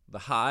the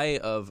high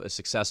of a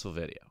successful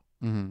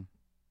video,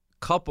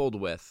 coupled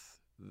with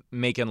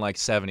making like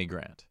 70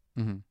 grand,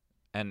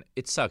 and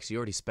it sucks. You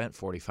already spent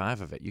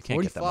 45 of it. You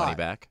can't get that money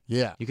back.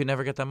 Yeah, you can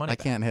never get that money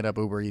back. I can't hit up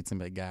Uber Eats and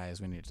be like, guys,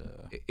 we need to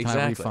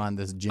refund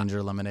this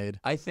ginger lemonade.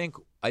 I think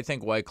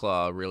White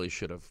Claw really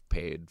should have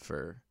paid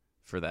for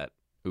that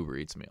Uber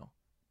Eats meal.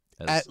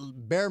 At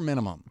bare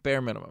minimum.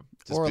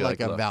 Just or like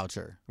a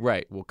voucher.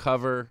 Right. We'll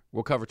cover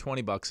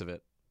 $20 of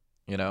it.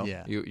 You know?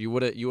 Yeah. You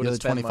would have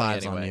spent money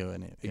anyway. On you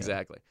and it, yeah.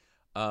 Exactly.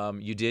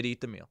 You did eat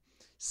the meal.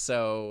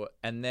 So,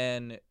 and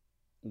then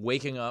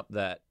waking up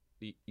that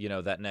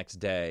next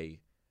day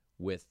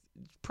with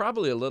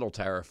probably a little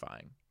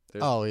terrifying.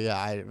 Oh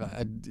yeah,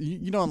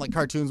 in like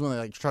cartoons when they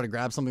like try to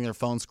grab something, their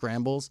phone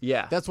scrambles.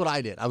 Yeah, that's what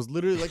I did. I was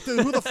literally like, dude,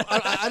 who the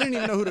I didn't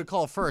even know who to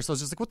call first. I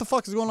was just like, what the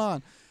fuck is going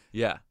on?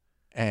 Yeah.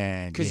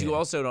 And because you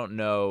also don't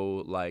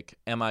know, like,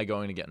 am I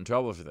going to get in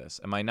trouble for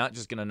this? Am I not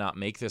just going to not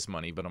make this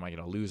money, but am I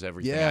going to lose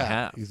everything I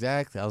have?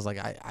 Exactly. I was like,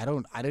 I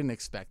didn't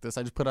expect this.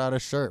 I just put out a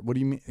shirt. What do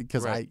you mean?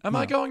 Because am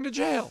I going to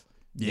jail?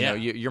 Yeah.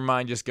 Your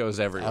mind just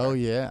goes everywhere. Oh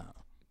yeah.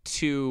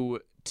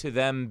 To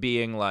them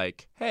being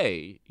like,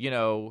 hey,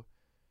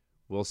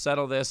 we'll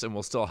settle this and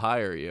we'll still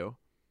hire you.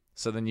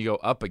 So then you go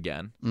up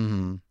again,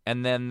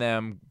 and then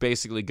them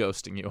basically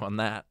ghosting you on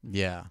that.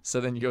 Yeah. So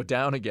then you go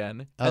down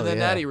again, and then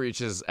Natty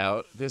reaches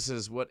out. This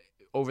is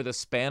over the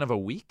span of a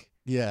week?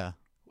 Yeah.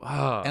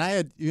 Wow. And I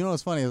had,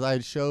 what's funny is I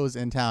had shows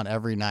in town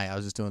every night. I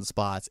was just doing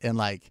spots, and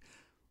like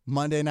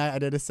Monday night I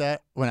did a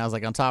set when I was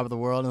like on top of the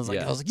world, and I was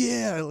like,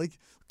 yeah, like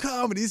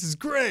comedy, this is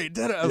great.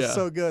 It was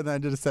so good. And then I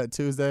did a set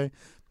Tuesday, and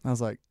I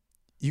was like,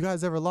 you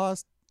guys ever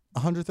lost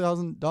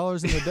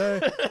 $100,000 in a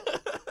day?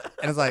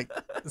 And it's like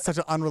such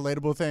an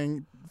unrelatable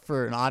thing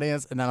for an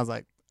audience. And then I was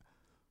like,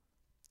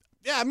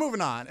 yeah,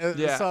 moving on.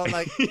 Yeah. So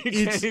like,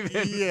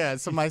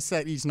 so my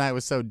set each night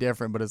was so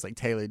different, but it's like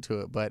tailored to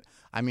it. But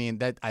I mean,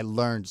 that I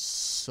learned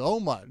so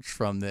much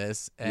from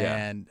this.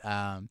 And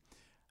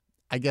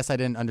I guess I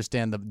didn't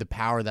understand the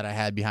power that I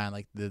had behind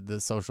like the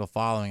social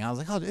following. I was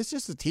like, oh, it's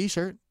just a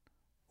t-shirt,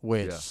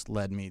 which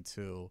led me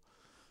to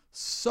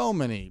so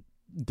many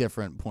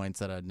different points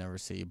that I'd never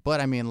see.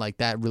 But I mean, like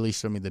that really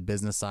showed me the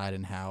business side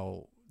and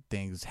how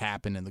things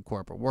happen in the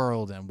corporate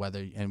world, and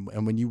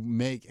and when you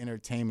make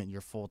entertainment your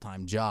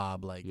full-time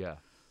job, like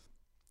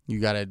you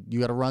gotta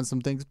run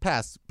some things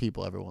past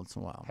people every once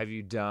in a while. Have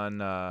you done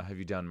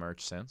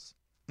merch since?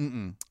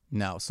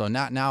 No. So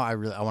now I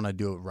want to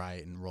do it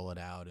right and roll it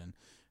out and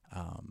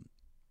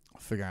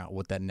figure out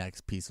what that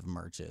next piece of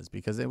merch is,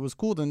 because it was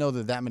cool to know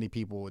that many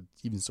people would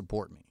even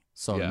support me.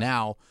 So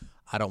now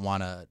I don't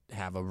want to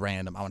have I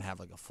want to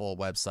have like a full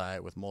website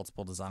with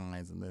multiple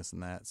designs and this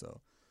and that. So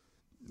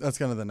that's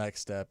kind of the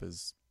next step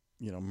is,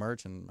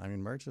 merch. And I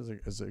mean, merch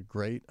is a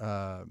great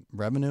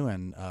revenue.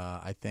 And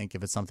I think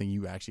if it's something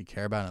you actually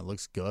care about and it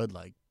looks good,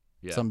 like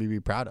something to be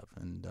proud of.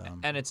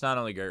 And it's not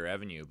only great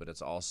revenue, but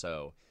it's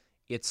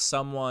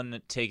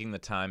someone taking the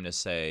time to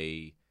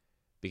say,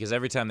 because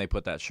every time they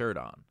put that shirt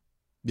on,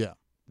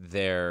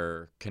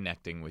 they're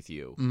connecting with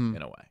you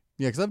in a way.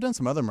 Yeah, because I've done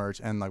some other merch,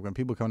 and like when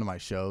people come to my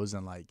shows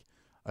and like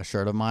a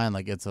shirt of mine,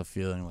 like it's a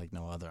feeling like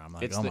no other. I'm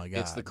like, my god,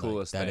 it's the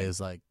coolest thing. That is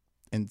like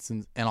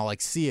instant, and I'll like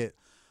see it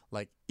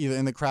like either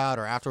in the crowd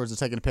or afterwards,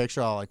 taking a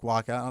picture. I'll like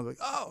walk out, and I'm like,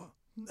 oh,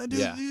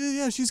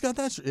 yeah, she's got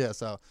that shirt. Yeah,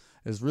 so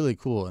it's really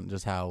cool, and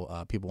just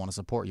how people want to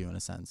support you in a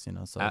sense,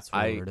 So that's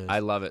what it is. I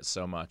love it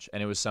so much,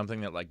 and it was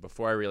something that like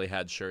before I really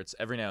had shirts,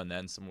 every now and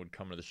then someone would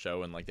come to the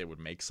show and like they would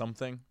make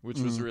something, which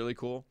was really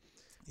cool.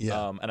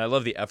 Yeah. And I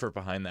love the effort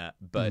behind that.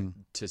 But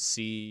to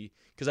see,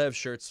 because I have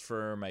shirts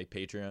for my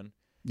Patreon.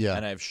 Yeah.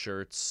 And I have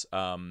shirts,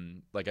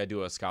 like I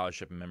do a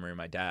scholarship in memory of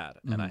my dad,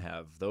 and I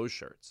have those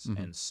shirts.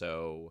 And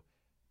so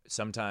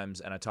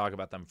sometimes, and I talk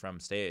about them from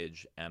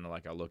stage, and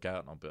like I'll look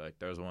out and I'll be like,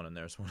 there's one and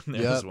there's one and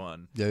there's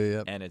one.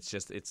 Yeah. And it's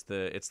just, it's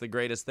the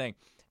greatest thing.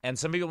 And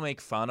some people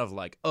make fun of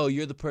like, oh,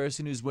 you're the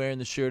person who's wearing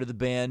the shirt of the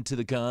band to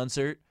the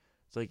concert.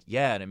 It's like,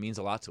 yeah, and it means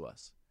a lot to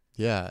us.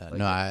 Yeah,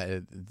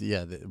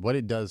 what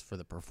it does for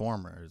the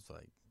performer is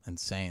like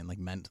insane.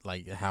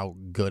 Like how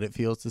good it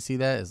feels to see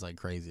that is like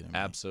crazy to me.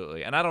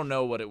 Absolutely. And I don't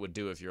know what it would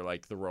do if you're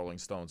like the Rolling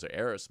Stones or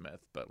Aerosmith,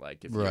 but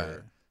like if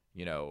you're,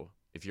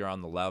 if you're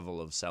on the level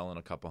of selling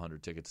a couple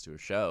hundred tickets to a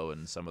show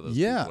and some of those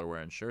people are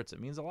wearing shirts, it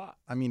means a lot.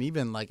 I mean,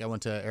 even like I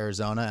went to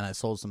Arizona and I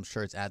sold some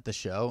shirts at the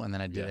show, and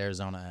then I did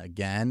Arizona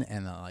again,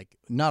 and like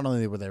not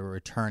only were they a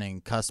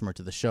returning customer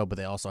to the show, but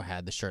they also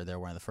had the shirt they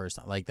were wearing the first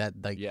time. Like that,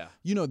 like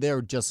they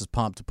were just as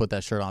pumped to put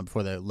that shirt on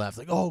before they left.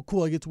 Like, oh,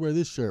 cool, I get to wear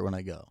this shirt when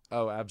I go.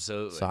 Oh,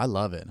 absolutely. So I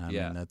love it. I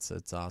mean,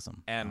 it's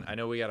awesome. And I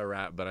know we got to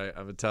wrap, but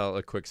I would tell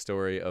a quick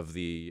story of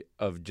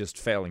just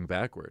failing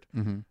backward.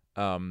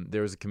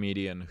 There was a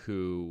comedian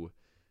who,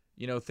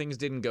 things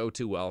didn't go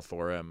too well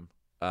for him.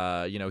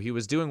 He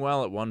was doing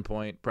well at one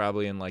point,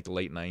 probably in like the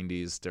late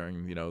 90s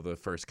during, the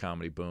first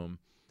comedy boom.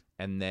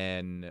 And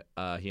then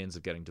he ends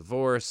up getting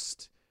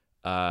divorced.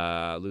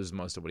 loses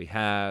most of what he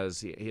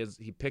has.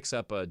 He picks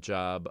up a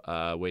job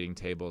waiting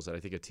tables at I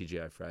think a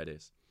TGI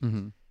Fridays.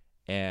 Mm-hmm.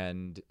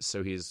 And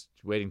so he's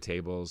waiting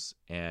tables,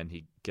 and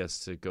he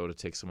gets to go to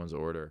take someone's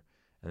order.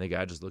 And the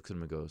guy just looks at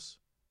him and goes,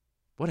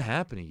 "What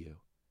happened to you?"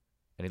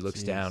 And he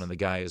looks down, and the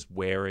guy is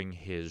wearing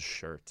his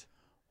shirt.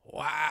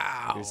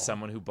 Wow. There's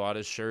someone who bought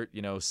his shirt,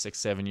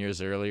 6-7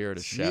 years earlier at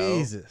a show.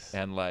 Jesus.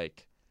 And,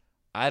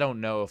 I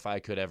don't know if I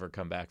could ever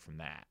come back from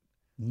that.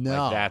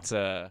 No. That's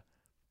a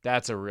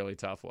really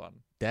tough one.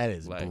 That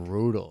is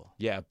brutal.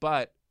 Yeah,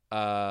 but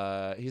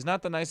he's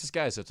not the nicest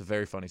guy, so it's a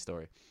very funny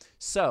story.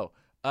 So,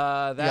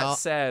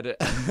 said...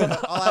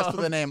 I'll ask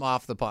for the name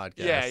off the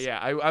podcast. Yeah.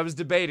 I was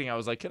debating. I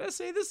was like, can I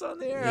say this on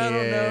the air? I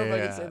don't know if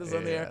I can say this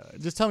on the air.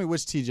 Just tell me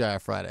which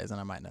TGI Fridays, and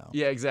I might know.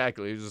 Yeah,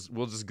 exactly.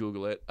 We'll just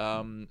Google it.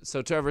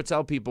 So, Trevor,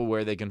 tell people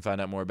where they can find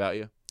out more about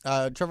you.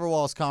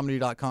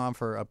 TrevorWallaceComedy.com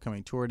for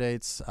upcoming tour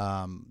dates.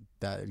 I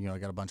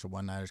got a bunch of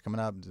one-nighters coming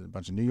up, a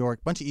bunch of New York,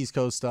 a bunch of East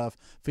Coast stuff,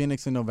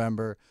 Phoenix in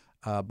November,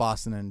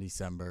 Boston in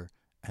December,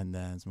 and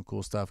then some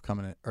cool stuff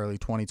coming in early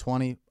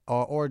 2020,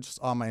 or just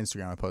on my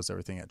Instagram. I post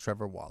everything at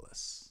Trevor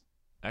Wallace.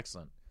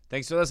 Excellent.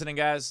 Thanks for listening,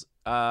 guys.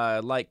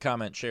 Like,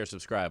 comment, share,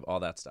 subscribe, all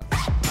that stuff.